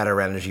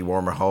Better Energy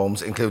Warmer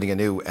Homes, including a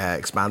new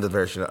expanded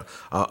version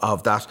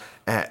of that.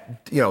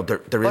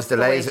 There is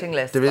delays.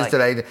 There is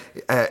delay.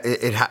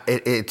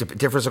 It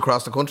differs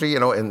across the country.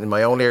 You know, in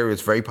my own area,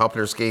 it's a very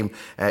popular scheme.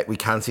 We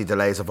can see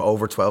delays of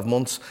over 12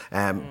 months.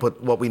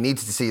 But what we need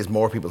to see is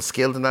more people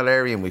skilled in that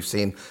area, and we've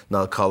seen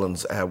Niall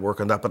Collins work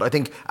on that. But I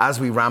think as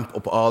we ramp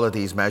up all of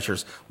these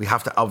measures, we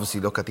have to obviously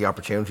look at the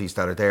opportunities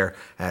that are there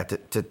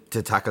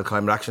to tackle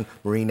climate action.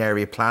 Marine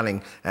area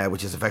planning,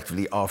 which is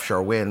effectively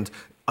offshore wind.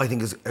 I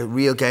think is a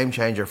real game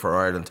changer for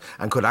Ireland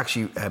and could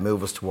actually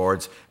move us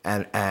towards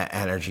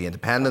energy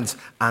independence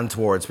and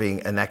towards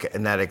being a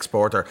net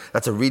exporter.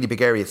 That's a really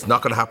big area. It's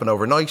not going to happen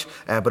overnight,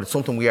 but it's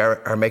something we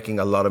are making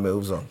a lot of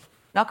moves on.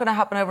 Not going to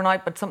happen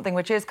overnight, but something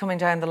which is coming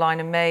down the line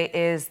in May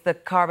is the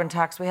carbon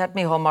tax. We had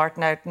Micheál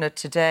Martin out in it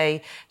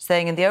today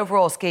saying in the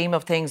overall scheme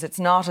of things, it's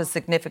not as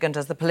significant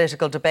as the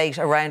political debate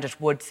around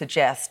it would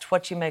suggest.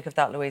 What do you make of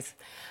that, Louise?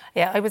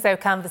 Yeah, I was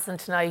out canvassing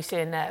tonight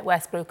in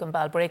Westbrook and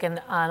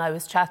Balbriggan, and I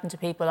was chatting to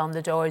people on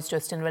the doors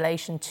just in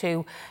relation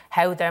to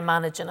how they're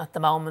managing at the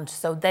moment.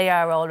 So they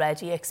are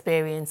already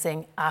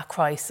experiencing a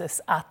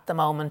crisis at the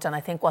moment, and I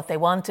think what they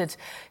wanted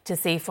to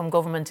see from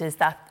government is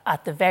that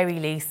at the very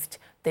least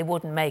they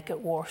wouldn't make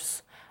it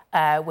worse.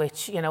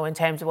 Which, you know, in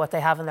terms of what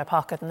they have in their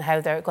pocket and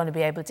how they're going to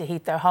be able to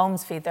heat their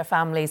homes, feed their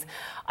families,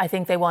 I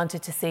think they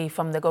wanted to see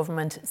from the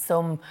government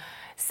some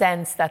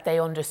sense that they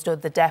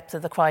understood the depth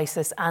of the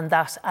crisis and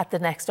that at the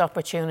next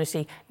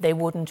opportunity they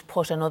wouldn't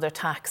put another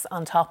tax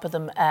on top of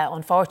them.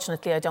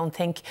 Unfortunately, I don't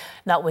think,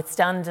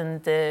 notwithstanding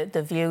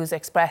the views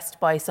expressed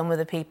by some of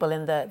the people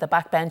in the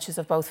backbenches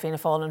of both Fianna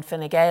Fáil and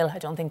Fine Gael, I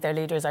don't think their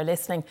leaders are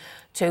listening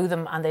to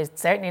them, and they're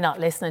certainly not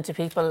listening to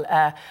people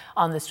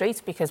on the streets,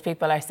 because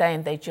people are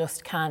saying they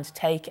just can't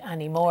take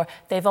any more.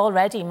 They've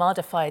already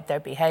modified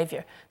their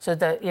behaviour. So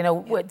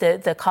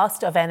the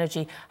cost of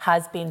energy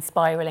has been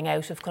spiralling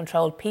out of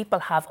control. People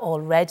have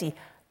already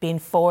been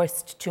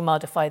forced to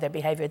modify their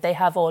behaviour. They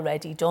have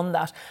already done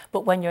that.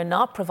 But when you're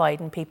not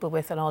providing people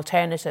with an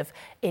alternative,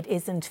 it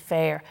isn't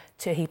fair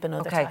to heap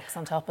another tax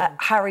on top of them.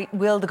 Harry,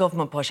 will the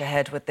government push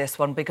ahead with this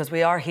one? Because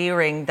we are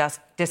hearing that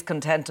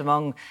discontent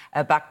among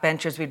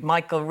backbenchers. We had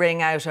Michael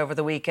Ring out over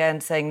the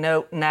weekend saying,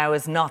 no, now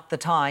is not the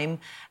time.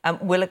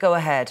 Will it go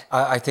ahead?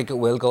 I think it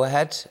will go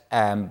ahead.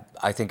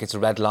 I think it's a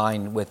red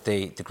line with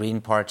the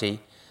Green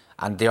Party.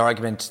 And the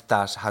argument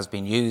that has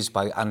been used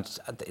by, and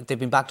they've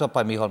been backed up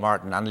by Micheál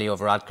Martin and Leo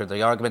Varadkar,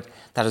 the argument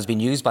that has been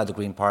used by the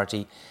Green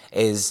Party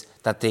is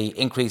that the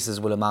increases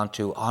will amount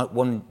to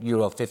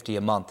 €1.50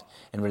 a month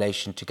in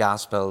relation to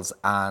gas bills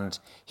and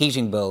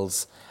heating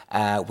bills,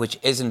 which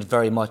isn't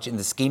very much in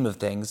the scheme of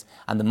things.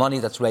 And the money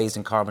that's raised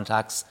in carbon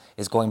tax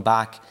is going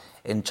back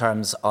in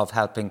terms of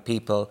helping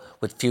people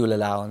with fuel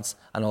allowance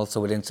and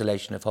also with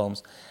insulation of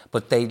homes.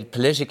 But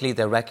politically,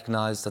 they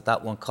recognise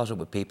that won't cut it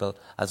with people.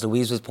 As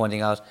Louise was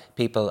pointing out,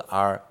 people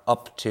are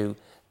up to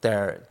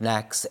their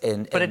necks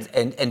in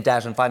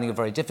debt and finding it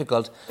very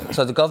difficult.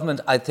 So the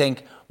government, I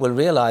think, will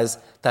realise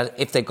that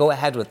if they go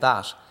ahead with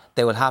that,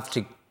 they will have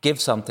to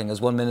give something,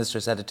 as one minister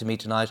said it to me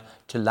tonight,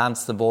 to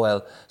lance the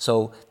boil.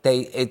 So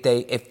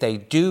if they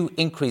do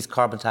increase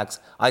carbon tax,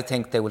 I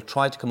think they will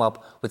try to come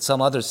up with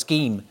some other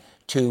scheme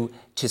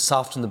to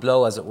soften the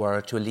blow, as it were,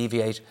 to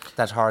alleviate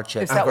that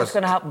hardship. Is that what's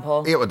going to happen,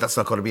 Paul? Yeah, well, that's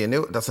not going to be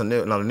not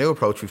a new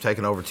approach. We've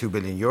taken over €2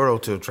 billion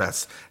to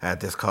address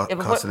this cost of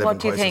living crisis. What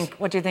do you think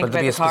about the carbon?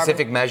 There'll be a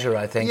specific measure,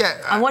 I think. Yeah,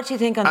 and what do you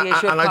think on the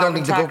issue of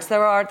carbon tax?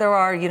 There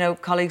are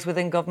colleagues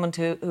within government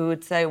who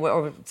would say,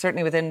 or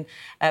certainly within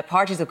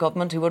parties of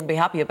government, who wouldn't be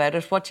happy about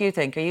it. What do you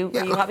think? Are you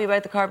happy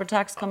about the carbon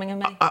tax coming in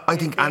May? I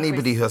think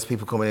anybody who has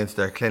people coming into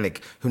their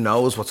clinic who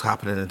knows what's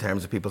happening in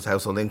terms of people's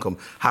household income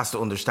has to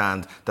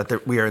understand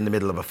that we are in the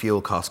middle of a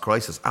fuel cost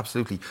crisis.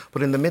 Absolutely.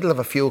 But in the middle of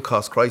a fuel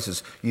cost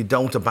crisis, you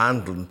don't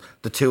abandon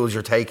the tools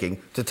you're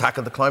taking to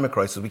tackle the climate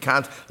crisis. We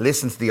can't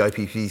listen to the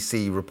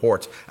IPCC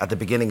report at the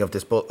beginning of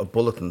this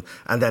bulletin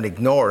and then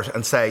ignore it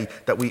and say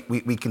that we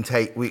can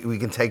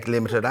take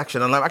limited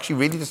action. And I'm actually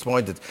really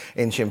disappointed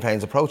in Sinn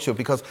Féin's approach to it,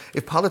 because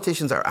if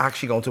politicians are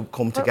actually going to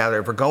come together,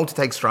 if we're going to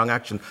take strong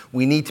action,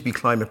 we need to be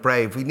climate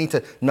brave. We need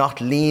to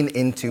not lean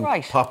into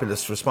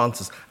populist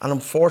responses. And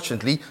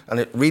unfortunately,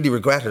 and I really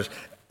regret it,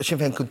 Sinn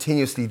Féin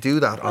continuously do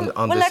that on this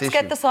issue. Well, let's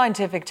get the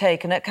scientific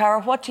take on it. Cara,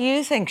 what do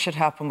you think should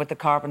happen with the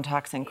carbon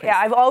tax increase? Yeah,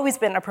 I've always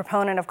been a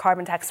proponent of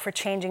carbon tax for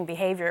changing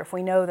behaviour. If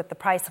we know that the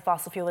price of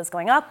fossil fuel is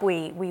going up,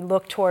 we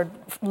look toward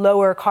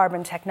lower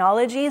carbon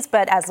technologies.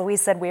 But as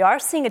Louise said, we are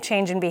seeing a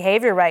change in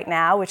behaviour right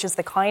now, which is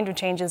the kind of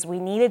changes we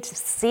needed to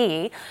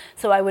see.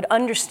 So I would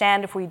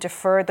understand if we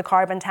deferred the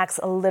carbon tax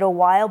a little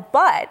while.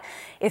 But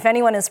if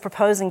anyone is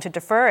proposing to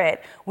defer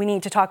it, we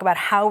need to talk about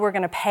how we're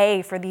going to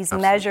pay for these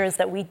measures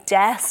that we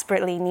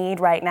desperately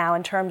need right now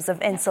in terms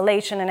of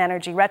insulation and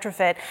energy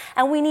retrofit.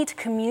 And we need to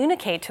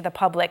communicate to the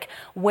public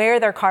where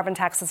their carbon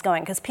tax is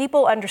going, because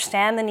people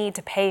understand the need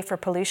to pay for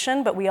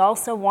pollution, but we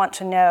also want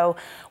to know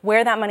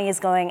where that money is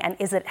going and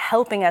is it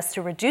helping us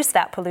to reduce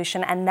that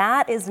pollution, and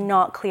that is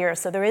not clear.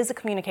 So there is a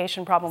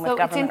communication problem with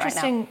government right now. So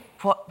it's interesting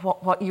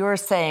what you're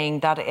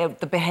saying, that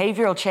the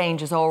behavioural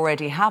change is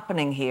already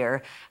happening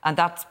here, and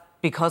that's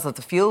because of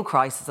the fuel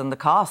crisis and the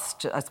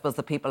cost, I suppose,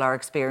 that people are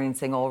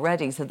experiencing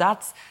already. So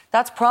that's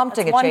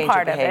prompting a change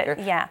in behaviour.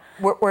 Yeah.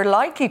 We're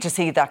likely to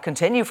see that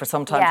continue for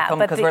some time to come,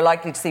 because we're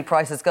likely to see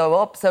prices go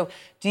up. So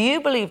do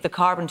you believe the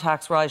carbon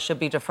tax rise should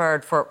be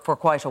deferred for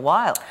quite a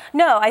while?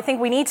 No, I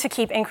think we need to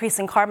keep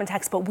increasing carbon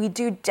tax, but we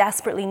do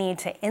desperately need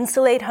to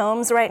insulate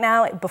homes right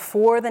now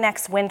before the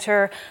next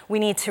winter. We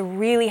need to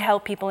really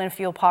help people in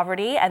fuel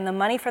poverty, and the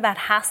money for that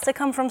has to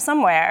come from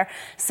somewhere.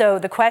 So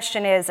the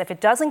question is, if it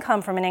doesn't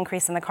come from an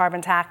increase in the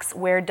carbon tax,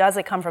 where does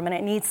it come from? And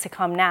it needs to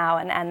come now.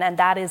 And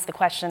that is the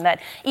question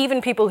that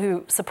even people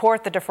who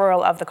support the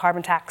deferral of the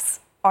carbon tax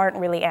aren't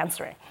really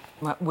answering.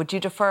 Would you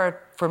defer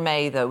for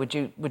May, though? Would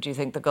you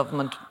think the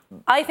government...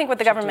 I think what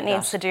the government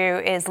needs to do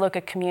is look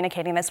at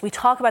communicating this. We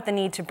talk about the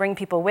need to bring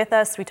people with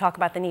us. We talk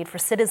about the need for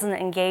citizen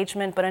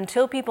engagement. But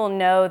until people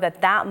know that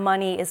that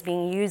money is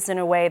being used in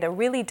a way that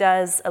really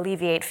does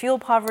alleviate fuel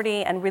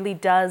poverty and really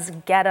does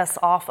get us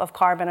off of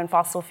carbon and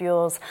fossil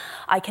fuels,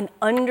 I can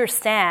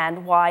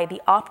understand why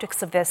the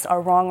optics of this are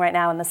wrong right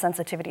now and the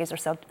sensitivities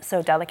are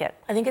so delicate.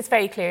 I think it's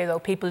very clear, though,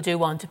 people do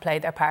want to play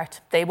their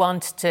part. They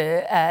want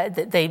to,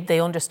 they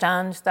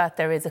understand that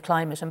there is a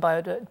climate and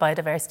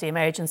biodiversity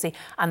emergency,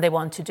 and they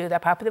want to do their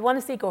part, but they want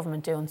to see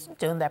government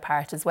doing their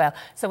part as well.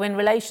 So in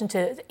relation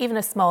to even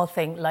a small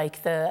thing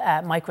like the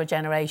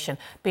microgeneration,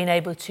 being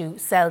able to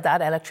sell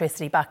that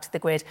electricity back to the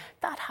grid,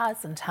 that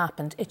hasn't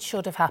happened. It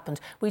should have happened.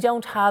 We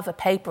don't have a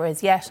paper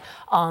as yet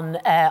on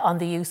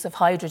the use of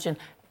hydrogen.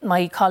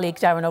 My colleague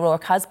Darren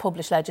O'Rourke has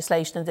published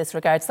legislation in this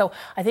regard. So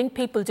I think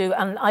people do,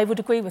 and I would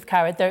agree with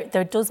Cara,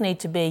 there does need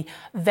to be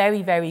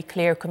very, very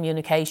clear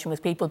communication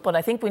with people. But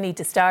I think we need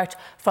to start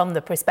from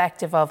the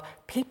perspective of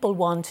people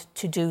want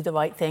to do the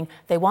right thing.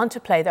 They want to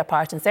play their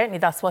part, and certainly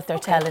that's what they're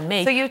telling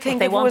me. So you think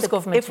they want the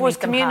government if it was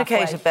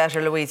communicated halfway.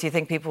 better, Louise, you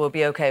think people would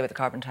be OK with the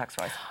carbon tax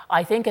rise?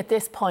 I think at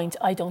this point,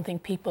 I don't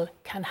think people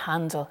can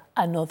handle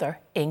another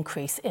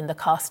increase in the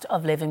cost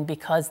of living,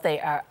 because they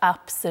are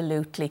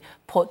absolutely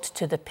put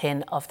to the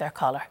pin of their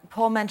collar.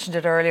 Paul mentioned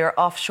it earlier,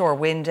 offshore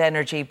wind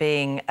energy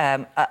being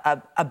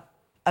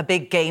a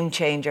big game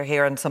changer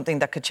here and something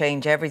that could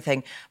change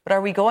everything. But are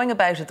we going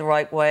about it the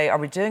right way? Are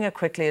we doing it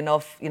quickly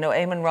enough? You know,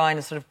 Eamon Ryan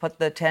has sort of put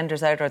the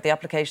tenders out, or the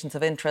applications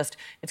of interest.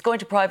 It's going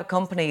to private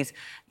companies.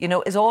 You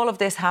know, is all of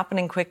this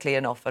happening quickly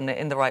enough and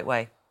in the right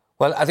way?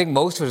 Well, I think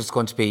most of it is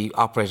going to be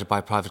operated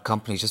by private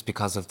companies just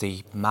because of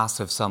the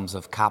massive sums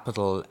of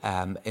capital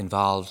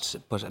involved.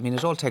 But, I mean,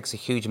 it all takes a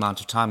huge amount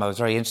of time. I was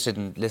very interested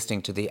in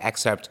listening to the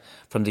excerpt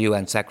from the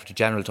UN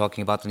Secretary-General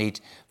talking about the need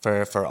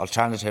for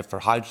alternative, for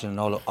hydrogen and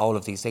all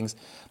of these things.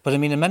 But, I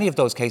mean, in many of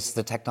those cases,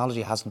 the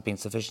technology hasn't been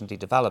sufficiently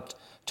developed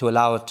to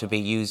allow it to be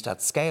used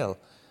at scale.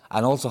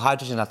 And also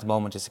hydrogen at the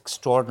moment is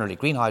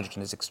green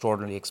hydrogen is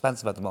extraordinarily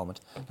expensive at the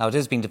moment. Now, it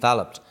is being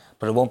developed,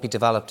 but it won't be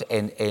developed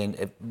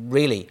in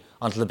really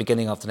until the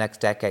beginning of the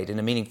next decade in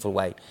a meaningful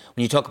way.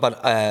 When you talk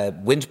about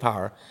wind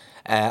power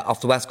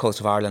off the west coast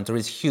of Ireland, there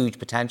is huge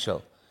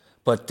potential.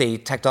 But the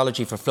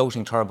technology for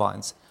floating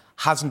turbines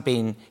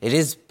it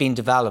is being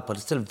developed, but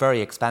it's still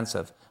very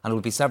expensive. And it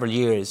will be several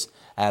years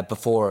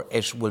before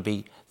it will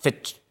be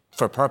fit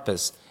for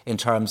purpose in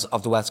terms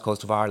of the west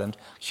coast of Ireland.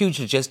 Huge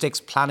logistics,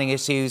 planning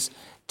issues,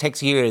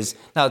 takes years.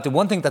 Now, the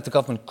one thing that the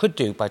government could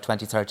do by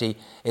 2030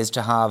 is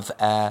to have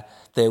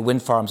the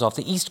wind farms off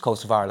the east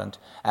coast of Ireland,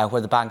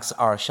 where the banks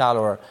are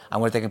shallower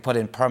and where they can put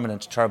in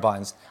permanent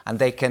turbines, and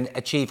they can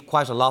achieve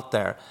quite a lot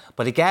there.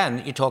 But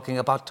again, you're talking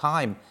about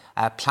time,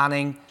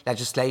 planning,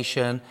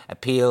 legislation,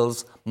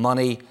 appeals,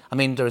 money. I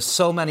mean, there are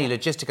so many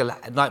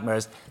logistical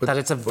nightmares that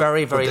it's a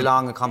very, very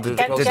long and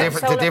complicated process.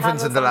 The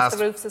difference in the last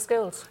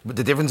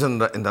the difference in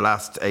the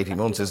last 18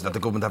 months is that the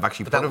government have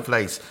actually put in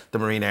place the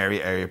Marine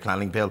Area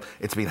Planning Bill.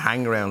 It's been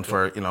hanging around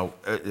for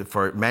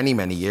for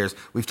many years.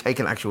 We've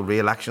taken actual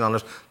real action on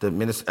it.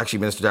 Minister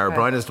Darragh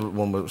O'Brien is the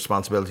one with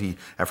responsibility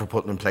for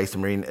putting in place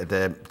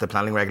the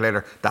planning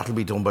regulator. That'll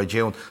be done by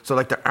June.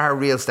 So there are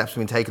real steps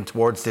being taken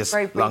towards this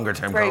longer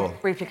term goal.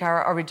 Very briefly,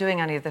 Cara, are we doing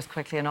any of this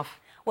quickly enough?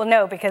 Well,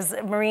 no, because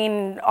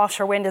marine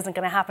offshore wind isn't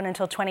going to happen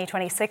until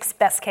 2026.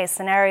 Best case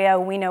scenario,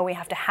 we know we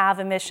have to have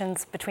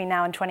emissions between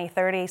now and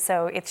 2030,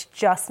 so it's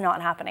just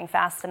not happening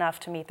fast enough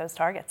to meet those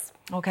targets.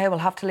 OK, we'll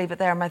have to leave it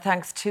there. My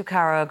thanks to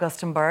Cara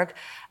Augustenberg.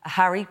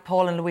 Harry,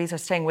 Paul and Louise are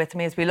staying with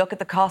me as we look at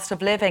the cost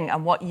of living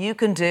and what you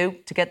can do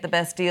to get the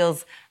best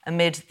deals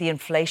amid the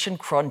inflation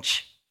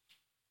crunch.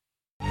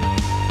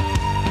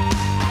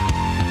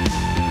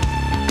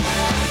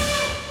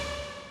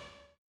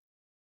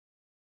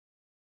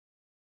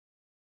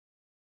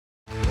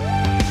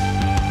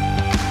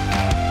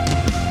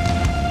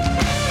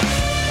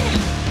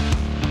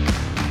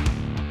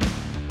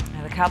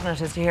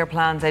 Cabinet is to hear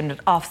plans aimed at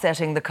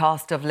offsetting the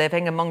cost of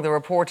living. Among the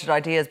reported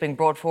ideas being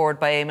brought forward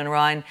by Eamon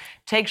Ryan,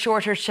 take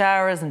shorter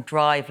showers and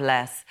drive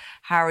less.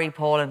 Harry,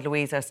 Paul and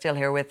Louise are still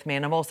here with me,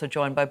 and I'm also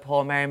joined by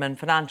Paul Merriman,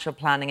 financial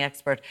planning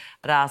expert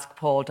at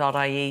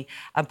askpaul.ie.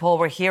 And Paul,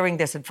 we're hearing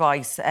this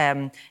advice.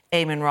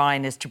 Eamon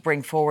Ryan is to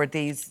bring forward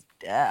these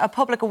a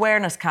public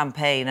awareness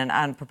campaign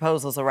and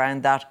proposals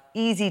around that.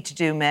 Easy to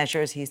do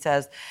measures, he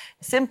says.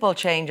 Simple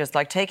changes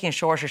like taking a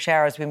shorter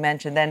shower, as we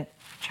mentioned, then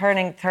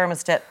turning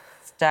thermostats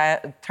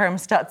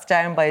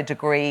down by a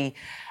degree,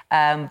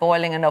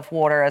 boiling enough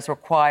water as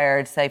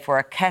required, say for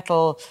a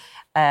kettle,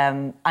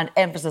 and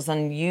emphasis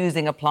on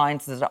using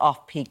appliances at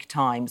off-peak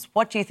times.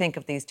 What do you think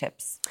of these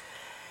tips?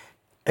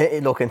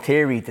 Look, in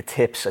theory, the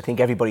tips, I think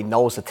everybody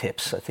knows the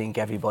tips. I think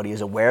everybody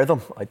is aware of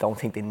them. I don't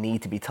think they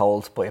need to be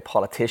told by a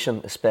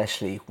politician,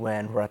 especially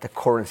when we're at the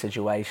current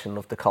situation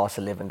of the cost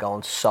of living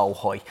going so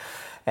high.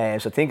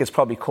 So I think it's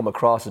probably come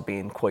across as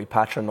being quite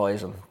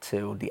patronising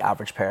to the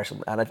average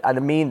person. And I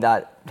mean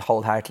that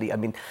wholeheartedly. I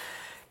mean,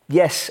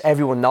 yes,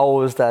 everyone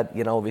knows that,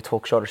 you know, if you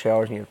took shorter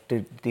showers and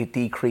you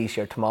decrease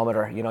your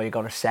thermometer, you know, you're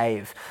going to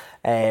save.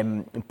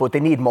 But they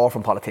need more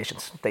from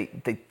politicians.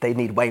 They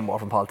need way more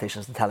from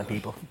politicians than telling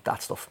people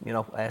that stuff, you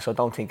know. So I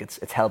don't think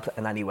it's helped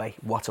in any way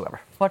whatsoever.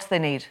 What do they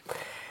need?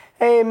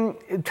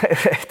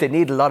 They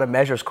need a lot of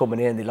measures coming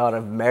in, a lot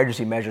of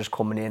emergency measures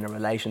coming in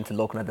relation to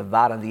looking at the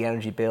VAT and the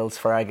energy bills,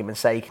 for argument's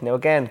sake. Now,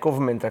 again,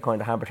 government are kind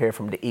of hampered here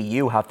from the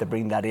EU, have to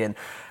bring that in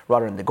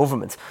rather than the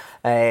government.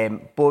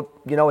 But,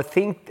 you know, I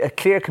think a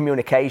clear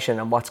communication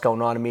on what's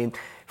going on. I mean,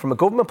 from a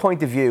government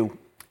point of view,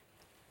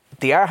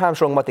 they are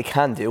hamstrung what they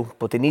can do,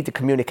 but they need to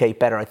communicate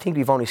better. I think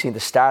we've only seen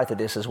the start of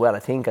this as well. I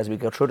think as we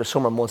go through the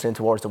summer months in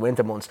towards the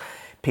winter months,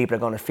 people are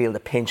going to feel the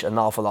pinch an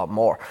awful lot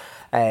more.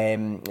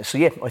 So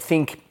yeah, I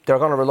think they're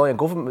going to rely on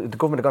government. The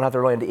government are going to have to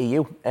rely on the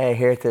EU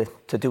here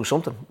to do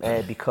something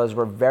because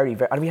we're very,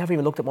 and we haven't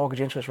even looked at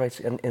mortgage interest rates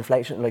and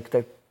inflation. Like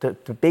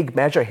the big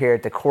measure here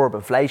to curb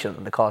inflation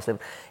and the cost of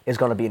is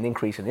going to be an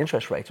increase in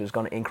interest rates, which is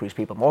going to increase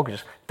people's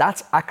mortgages.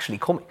 That's actually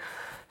coming.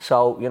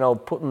 So, you know,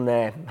 putting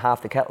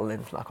half the kettle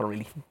in is not going to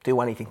really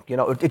do anything. You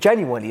know, it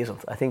genuinely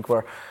isn't. I think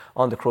we're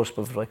on the cusp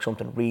of like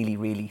something really,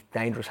 really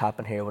dangerous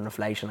happening here with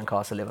inflation and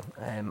cost of living.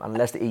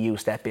 Unless the EU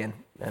step in,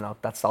 you know,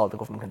 that's all the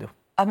government can do.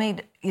 I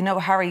mean, you know,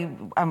 Harry,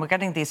 and we're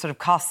getting these sort of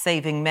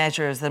cost-saving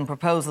measures and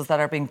proposals that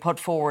are being put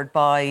forward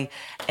by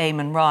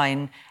Eamon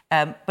Ryan,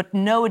 but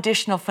no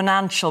additional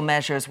financial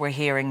measures we're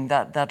hearing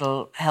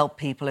that'll help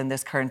people in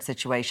this current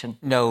situation.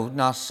 No,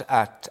 not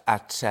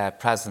at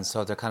present.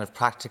 So they're kind of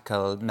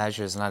practical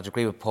measures, and I'd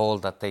agree with Paul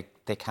that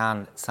they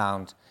can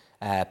sound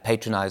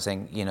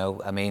patronising. You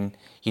know, I mean,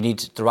 you need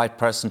the right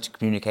person to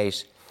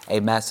communicate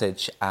a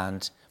message,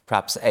 and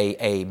perhaps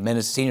a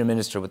senior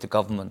minister with the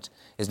government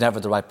is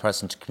never the right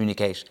person to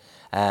communicate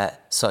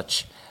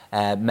such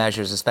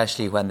measures,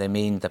 especially when they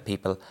mean that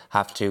people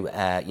have to,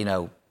 you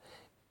know,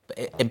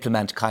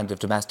 implement kind of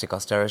domestic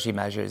austerity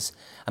measures.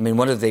 I mean,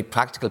 one of the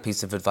practical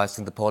pieces of advice I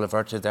think that Paul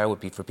averted there would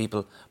be for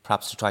people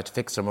perhaps to try to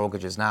fix their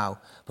mortgages now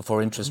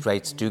before interest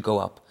rates do go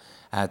up.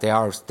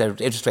 Their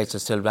interest rates are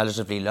still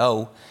relatively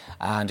low,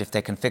 and if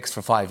they can fix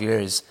for 5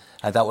 years,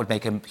 that would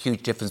make a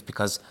huge difference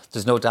because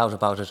there's no doubt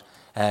about it.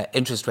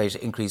 Interest rate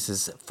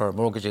increases for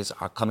mortgages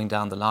are coming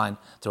down the line.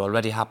 They're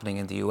already happening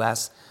in the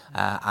US,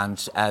 and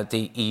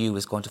the EU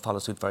is going to follow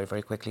suit very,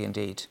 very quickly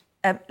indeed.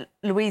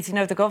 Louise, you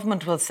know, the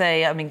government will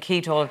say, I mean, key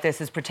to all of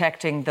this is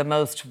protecting the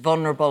most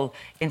vulnerable,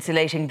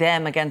 insulating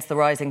them against the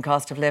rising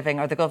cost of living.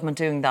 Are the government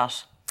doing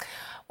that?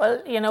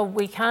 Well, you know,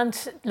 we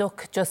can't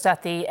look just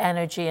at the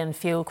energy and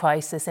fuel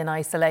crisis in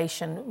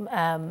isolation.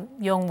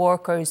 Young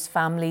workers,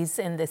 families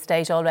in the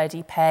state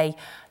already pay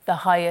the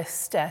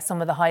highest,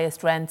 some of the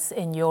highest rents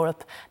in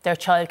Europe. Their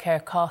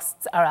childcare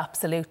costs are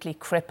absolutely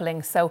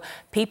crippling. So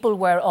people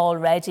were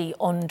already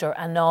under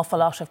an awful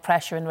lot of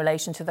pressure in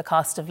relation to the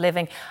cost of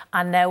living.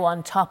 And now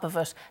on top of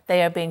it,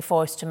 they are being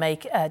forced to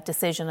make a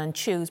decision and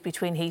choose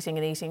between heating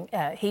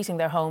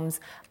their homes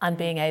and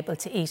being able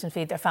to eat and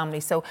feed their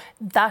families. So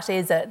that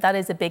is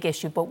a big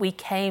issue. But we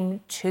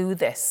came to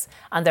this,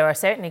 and there are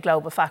certainly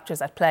global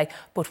factors at play,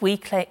 but we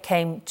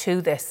came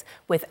to this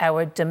with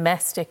our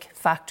domestic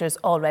factors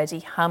already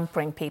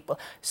hampering people.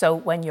 So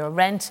when your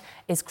rent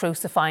is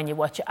crucifying you,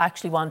 what you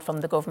actually want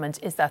from the government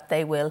is that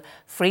they will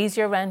freeze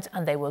your rent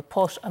and they will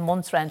put a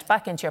month's rent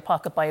back into your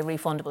pocket by a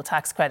refundable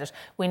tax credit.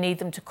 We need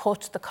them to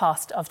cut the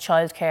cost of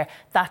childcare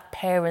that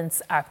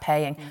parents are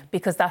paying,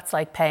 because that's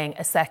like paying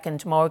a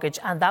second mortgage,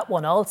 and that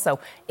one also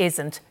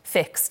isn't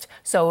fixed.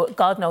 So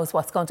God knows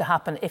what's going to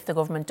happen if the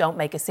government don't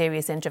make a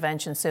serious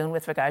intervention soon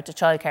with regard to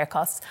childcare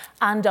costs.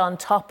 And on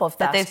top of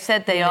that, but they've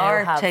said they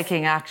are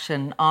taking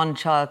action on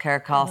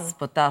childcare costs,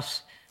 but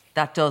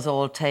that does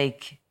all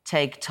take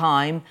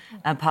time.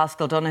 And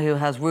Paschal Donohoe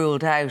has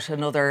ruled out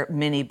another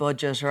mini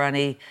budget or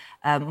any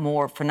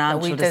more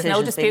financial decisions. There's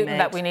no disputing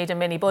that we need a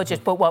mini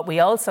budget, but what we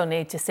also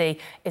need to see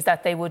is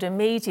that they would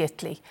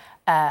immediately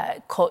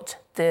cut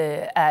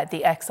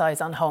the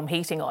excise on home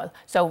heating oil.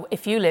 So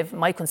if you live in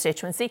my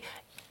constituency,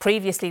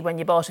 previously, when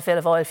you bought a fill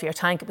of oil for your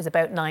tank, it was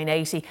about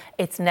 €9.80.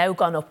 It's now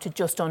gone up to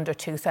just under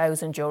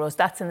 €2,000.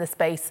 That's in the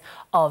space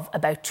of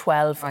about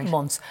 12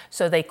 months.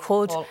 So they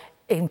could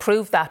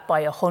improve that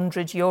by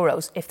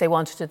 €100. If they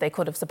wanted to, they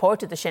could have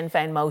supported the Sinn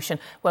Féin motion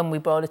when we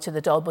brought it to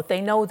the Dáil, but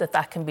they know that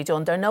that can be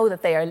done. They know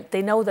that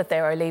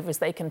there are levers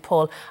they can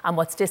pull, and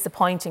what's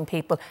disappointing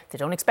people, they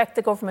don't expect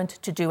the government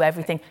to do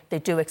everything, they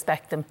do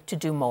expect them to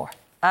do more.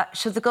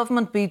 Should the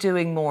government be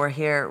doing more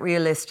here,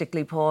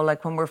 realistically, Paul?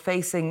 Like when we're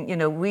facing,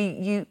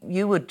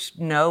 you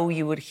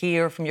would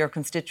hear from your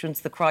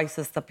constituents the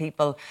crisis that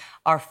people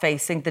are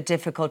facing, the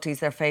difficulties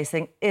they're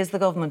facing. Is the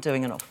government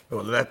doing enough?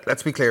 Well,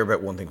 let's be clear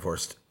about one thing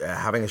first.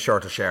 Having a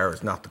shorter share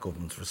is not the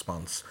government's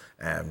response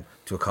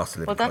to a cost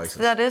of living crisis.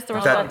 That is the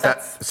response.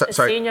 The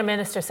senior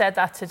minister said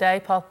that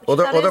today, Paul.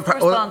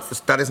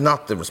 That is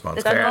not the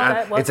response.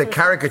 It's a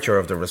caricature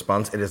of the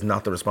response. It is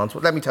not the response.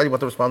 But let me tell you what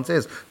the response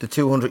is. The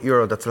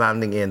 €200 that's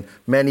landing in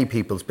many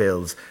people's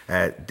bills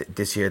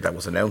this year that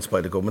was announced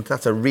by the government,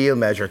 that's a real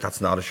measure.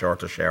 That's not a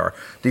shorter share.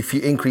 The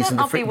increase in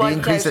of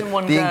course it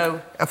will be,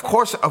 Claire. Of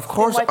course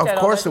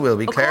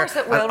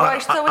it will,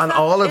 right? So and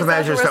all of the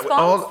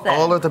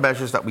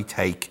measures that we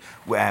take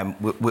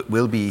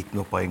will be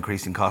by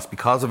increasing costs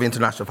because of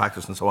international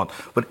factors and so on.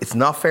 But it's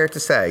not fair to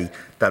say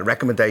that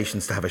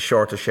recommendations to have a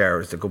shorter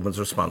share is the government's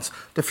response.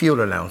 The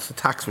fuel allowance, the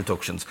tax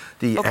reductions, to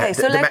be fair, I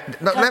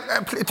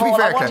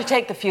want to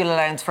take the fuel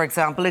allowance, for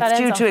example. It's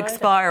due to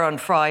expire on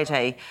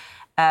Friday.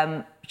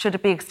 Should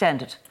it be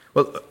extended?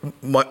 Well,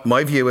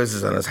 my view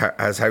is, and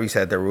as Harry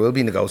said, there will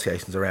be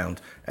negotiations around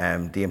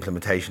the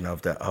implementation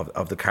of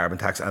the carbon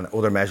tax, and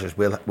other measures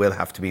will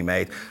have to be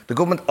made. The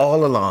government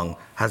all along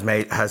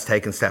has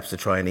taken steps to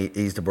try and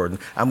ease the burden,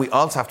 and we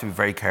also have to be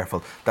very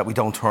careful that we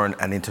don't turn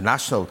an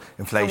international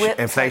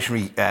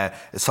inflationary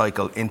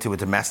cycle into a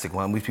domestic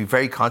one. We have to be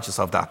very conscious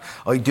of that.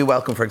 I do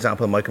welcome, for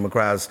example, Michael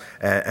McGrath's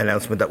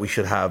announcement that we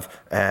should have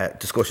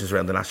discussions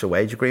around the national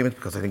wage agreement,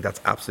 because I think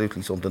that's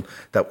absolutely something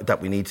that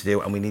we need to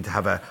do, and we need to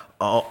have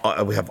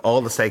we have all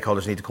the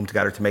stakeholders need to come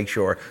together to make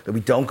sure that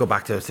we don't go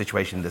back to a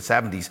situation in the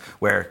 70s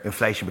where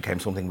inflation became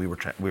something we were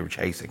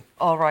chasing.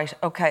 All right,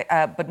 OK,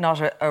 but not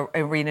a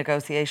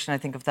renegotiation, I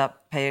think, of that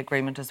pay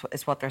agreement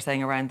is what they're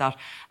saying around that.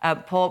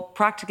 Paul,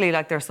 practically,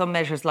 like there are some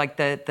measures like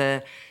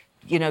the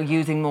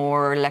using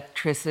more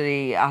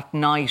electricity at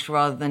night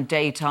rather than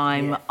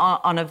daytime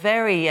on a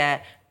very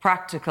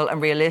practical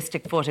and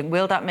realistic footing.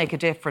 Will that make a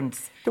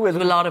difference to a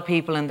lot of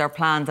people in their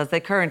plans as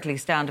they currently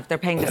stand if they're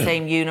paying the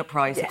same unit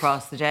price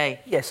across the day?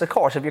 Yes, of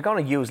course. If you're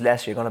going to use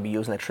less, you're going to be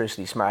using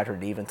electricity smarter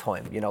at even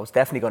time. It's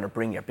definitely going to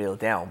bring your bill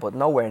down, but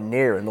nowhere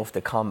near enough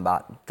to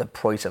combat the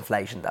price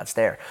inflation that's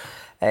there.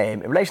 In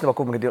relation to what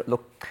government can do,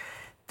 look,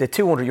 the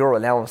 €200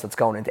 allowance that's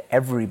going into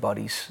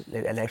everybody's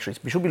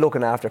electricity, we should be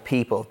looking after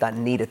people that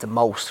need it the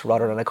most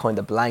rather than a kind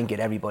of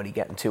blanket everybody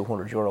getting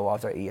 €200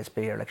 off their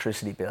ESB or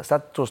electricity bills.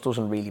 That just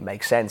doesn't really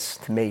make sense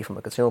to me from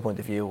a consumer point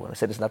of view and a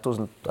citizen. That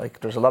doesn't,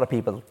 there's a lot of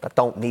people that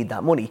don't need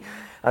that money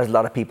and there's a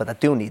lot of people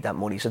that do need that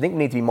money. So I think we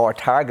need to be more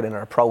targeted in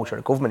our approach, or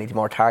the government needs to be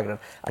more targeted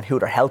on who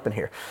they're helping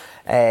here.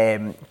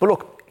 But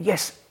look,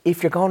 yes,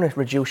 if you're going to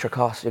reduce your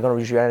costs, you're going to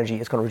reduce your energy,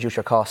 it's going to reduce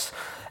your costs.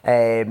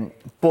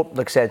 But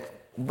like I said,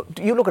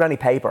 you look at any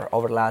paper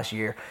over the last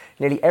year,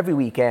 nearly every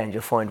weekend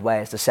you'll find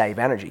ways to save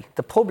energy.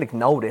 The public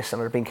know this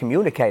and are being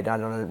communicated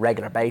on a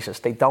regular basis.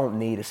 They don't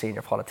need a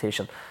senior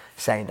politician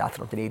saying that to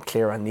them. They need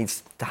clear and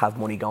needs to have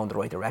money going the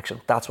right direction.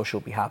 That's what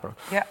should be happening.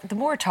 Yeah, the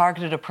more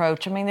targeted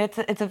approach, I mean, it's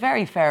a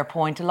very fair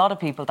point. A lot of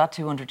people, that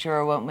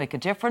 €200 won't make a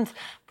difference.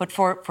 But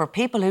for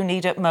people who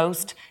need it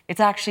most,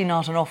 it's actually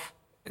not enough.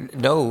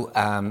 No,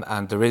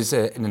 and there is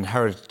an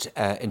inherent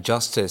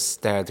injustice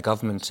there. The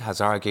government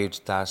has argued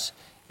that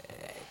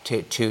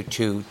to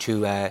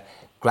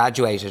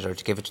graduate it or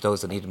to give it to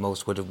those that need it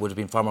most would have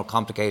been far more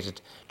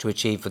complicated to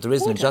achieve. But there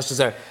is an injustice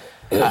there.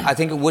 I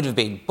think it would have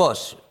been,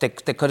 but they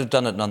could have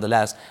done it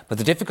nonetheless. But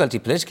the difficulty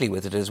politically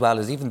with it as well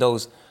is even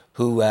those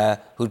who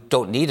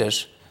don't need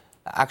it,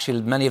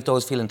 actually many of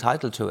those feel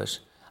entitled to it.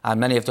 And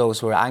many of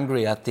those who are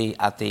angry at the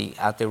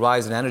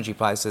rise in energy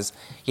prices,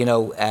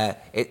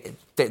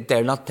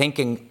 they're not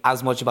thinking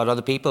as much about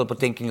other people, but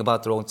thinking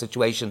about their own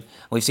situation.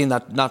 And we've seen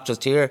that not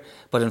just here,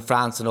 but in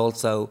France and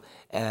also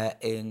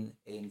in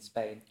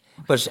Spain.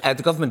 But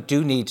the government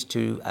do need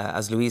to,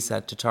 as Louise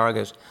said, to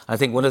target. And I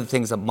think one of the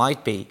things that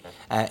might be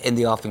in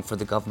the offing for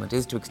the government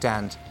is to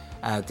extend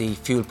the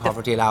fuel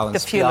poverty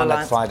allowance beyond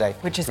that Friday,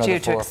 which is due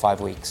to 4 or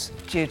 5 weeks.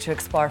 Due to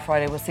expire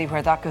Friday. We'll see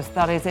where that goes.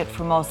 That is it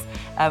from us,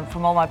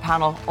 from all my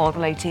panel, all the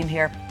late team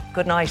here.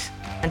 Good night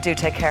and do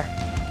take care.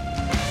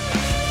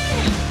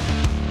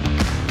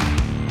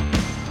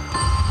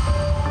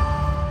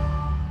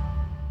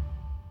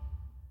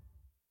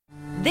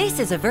 This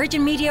is a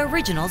Virgin Media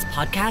Originals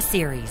podcast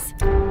series.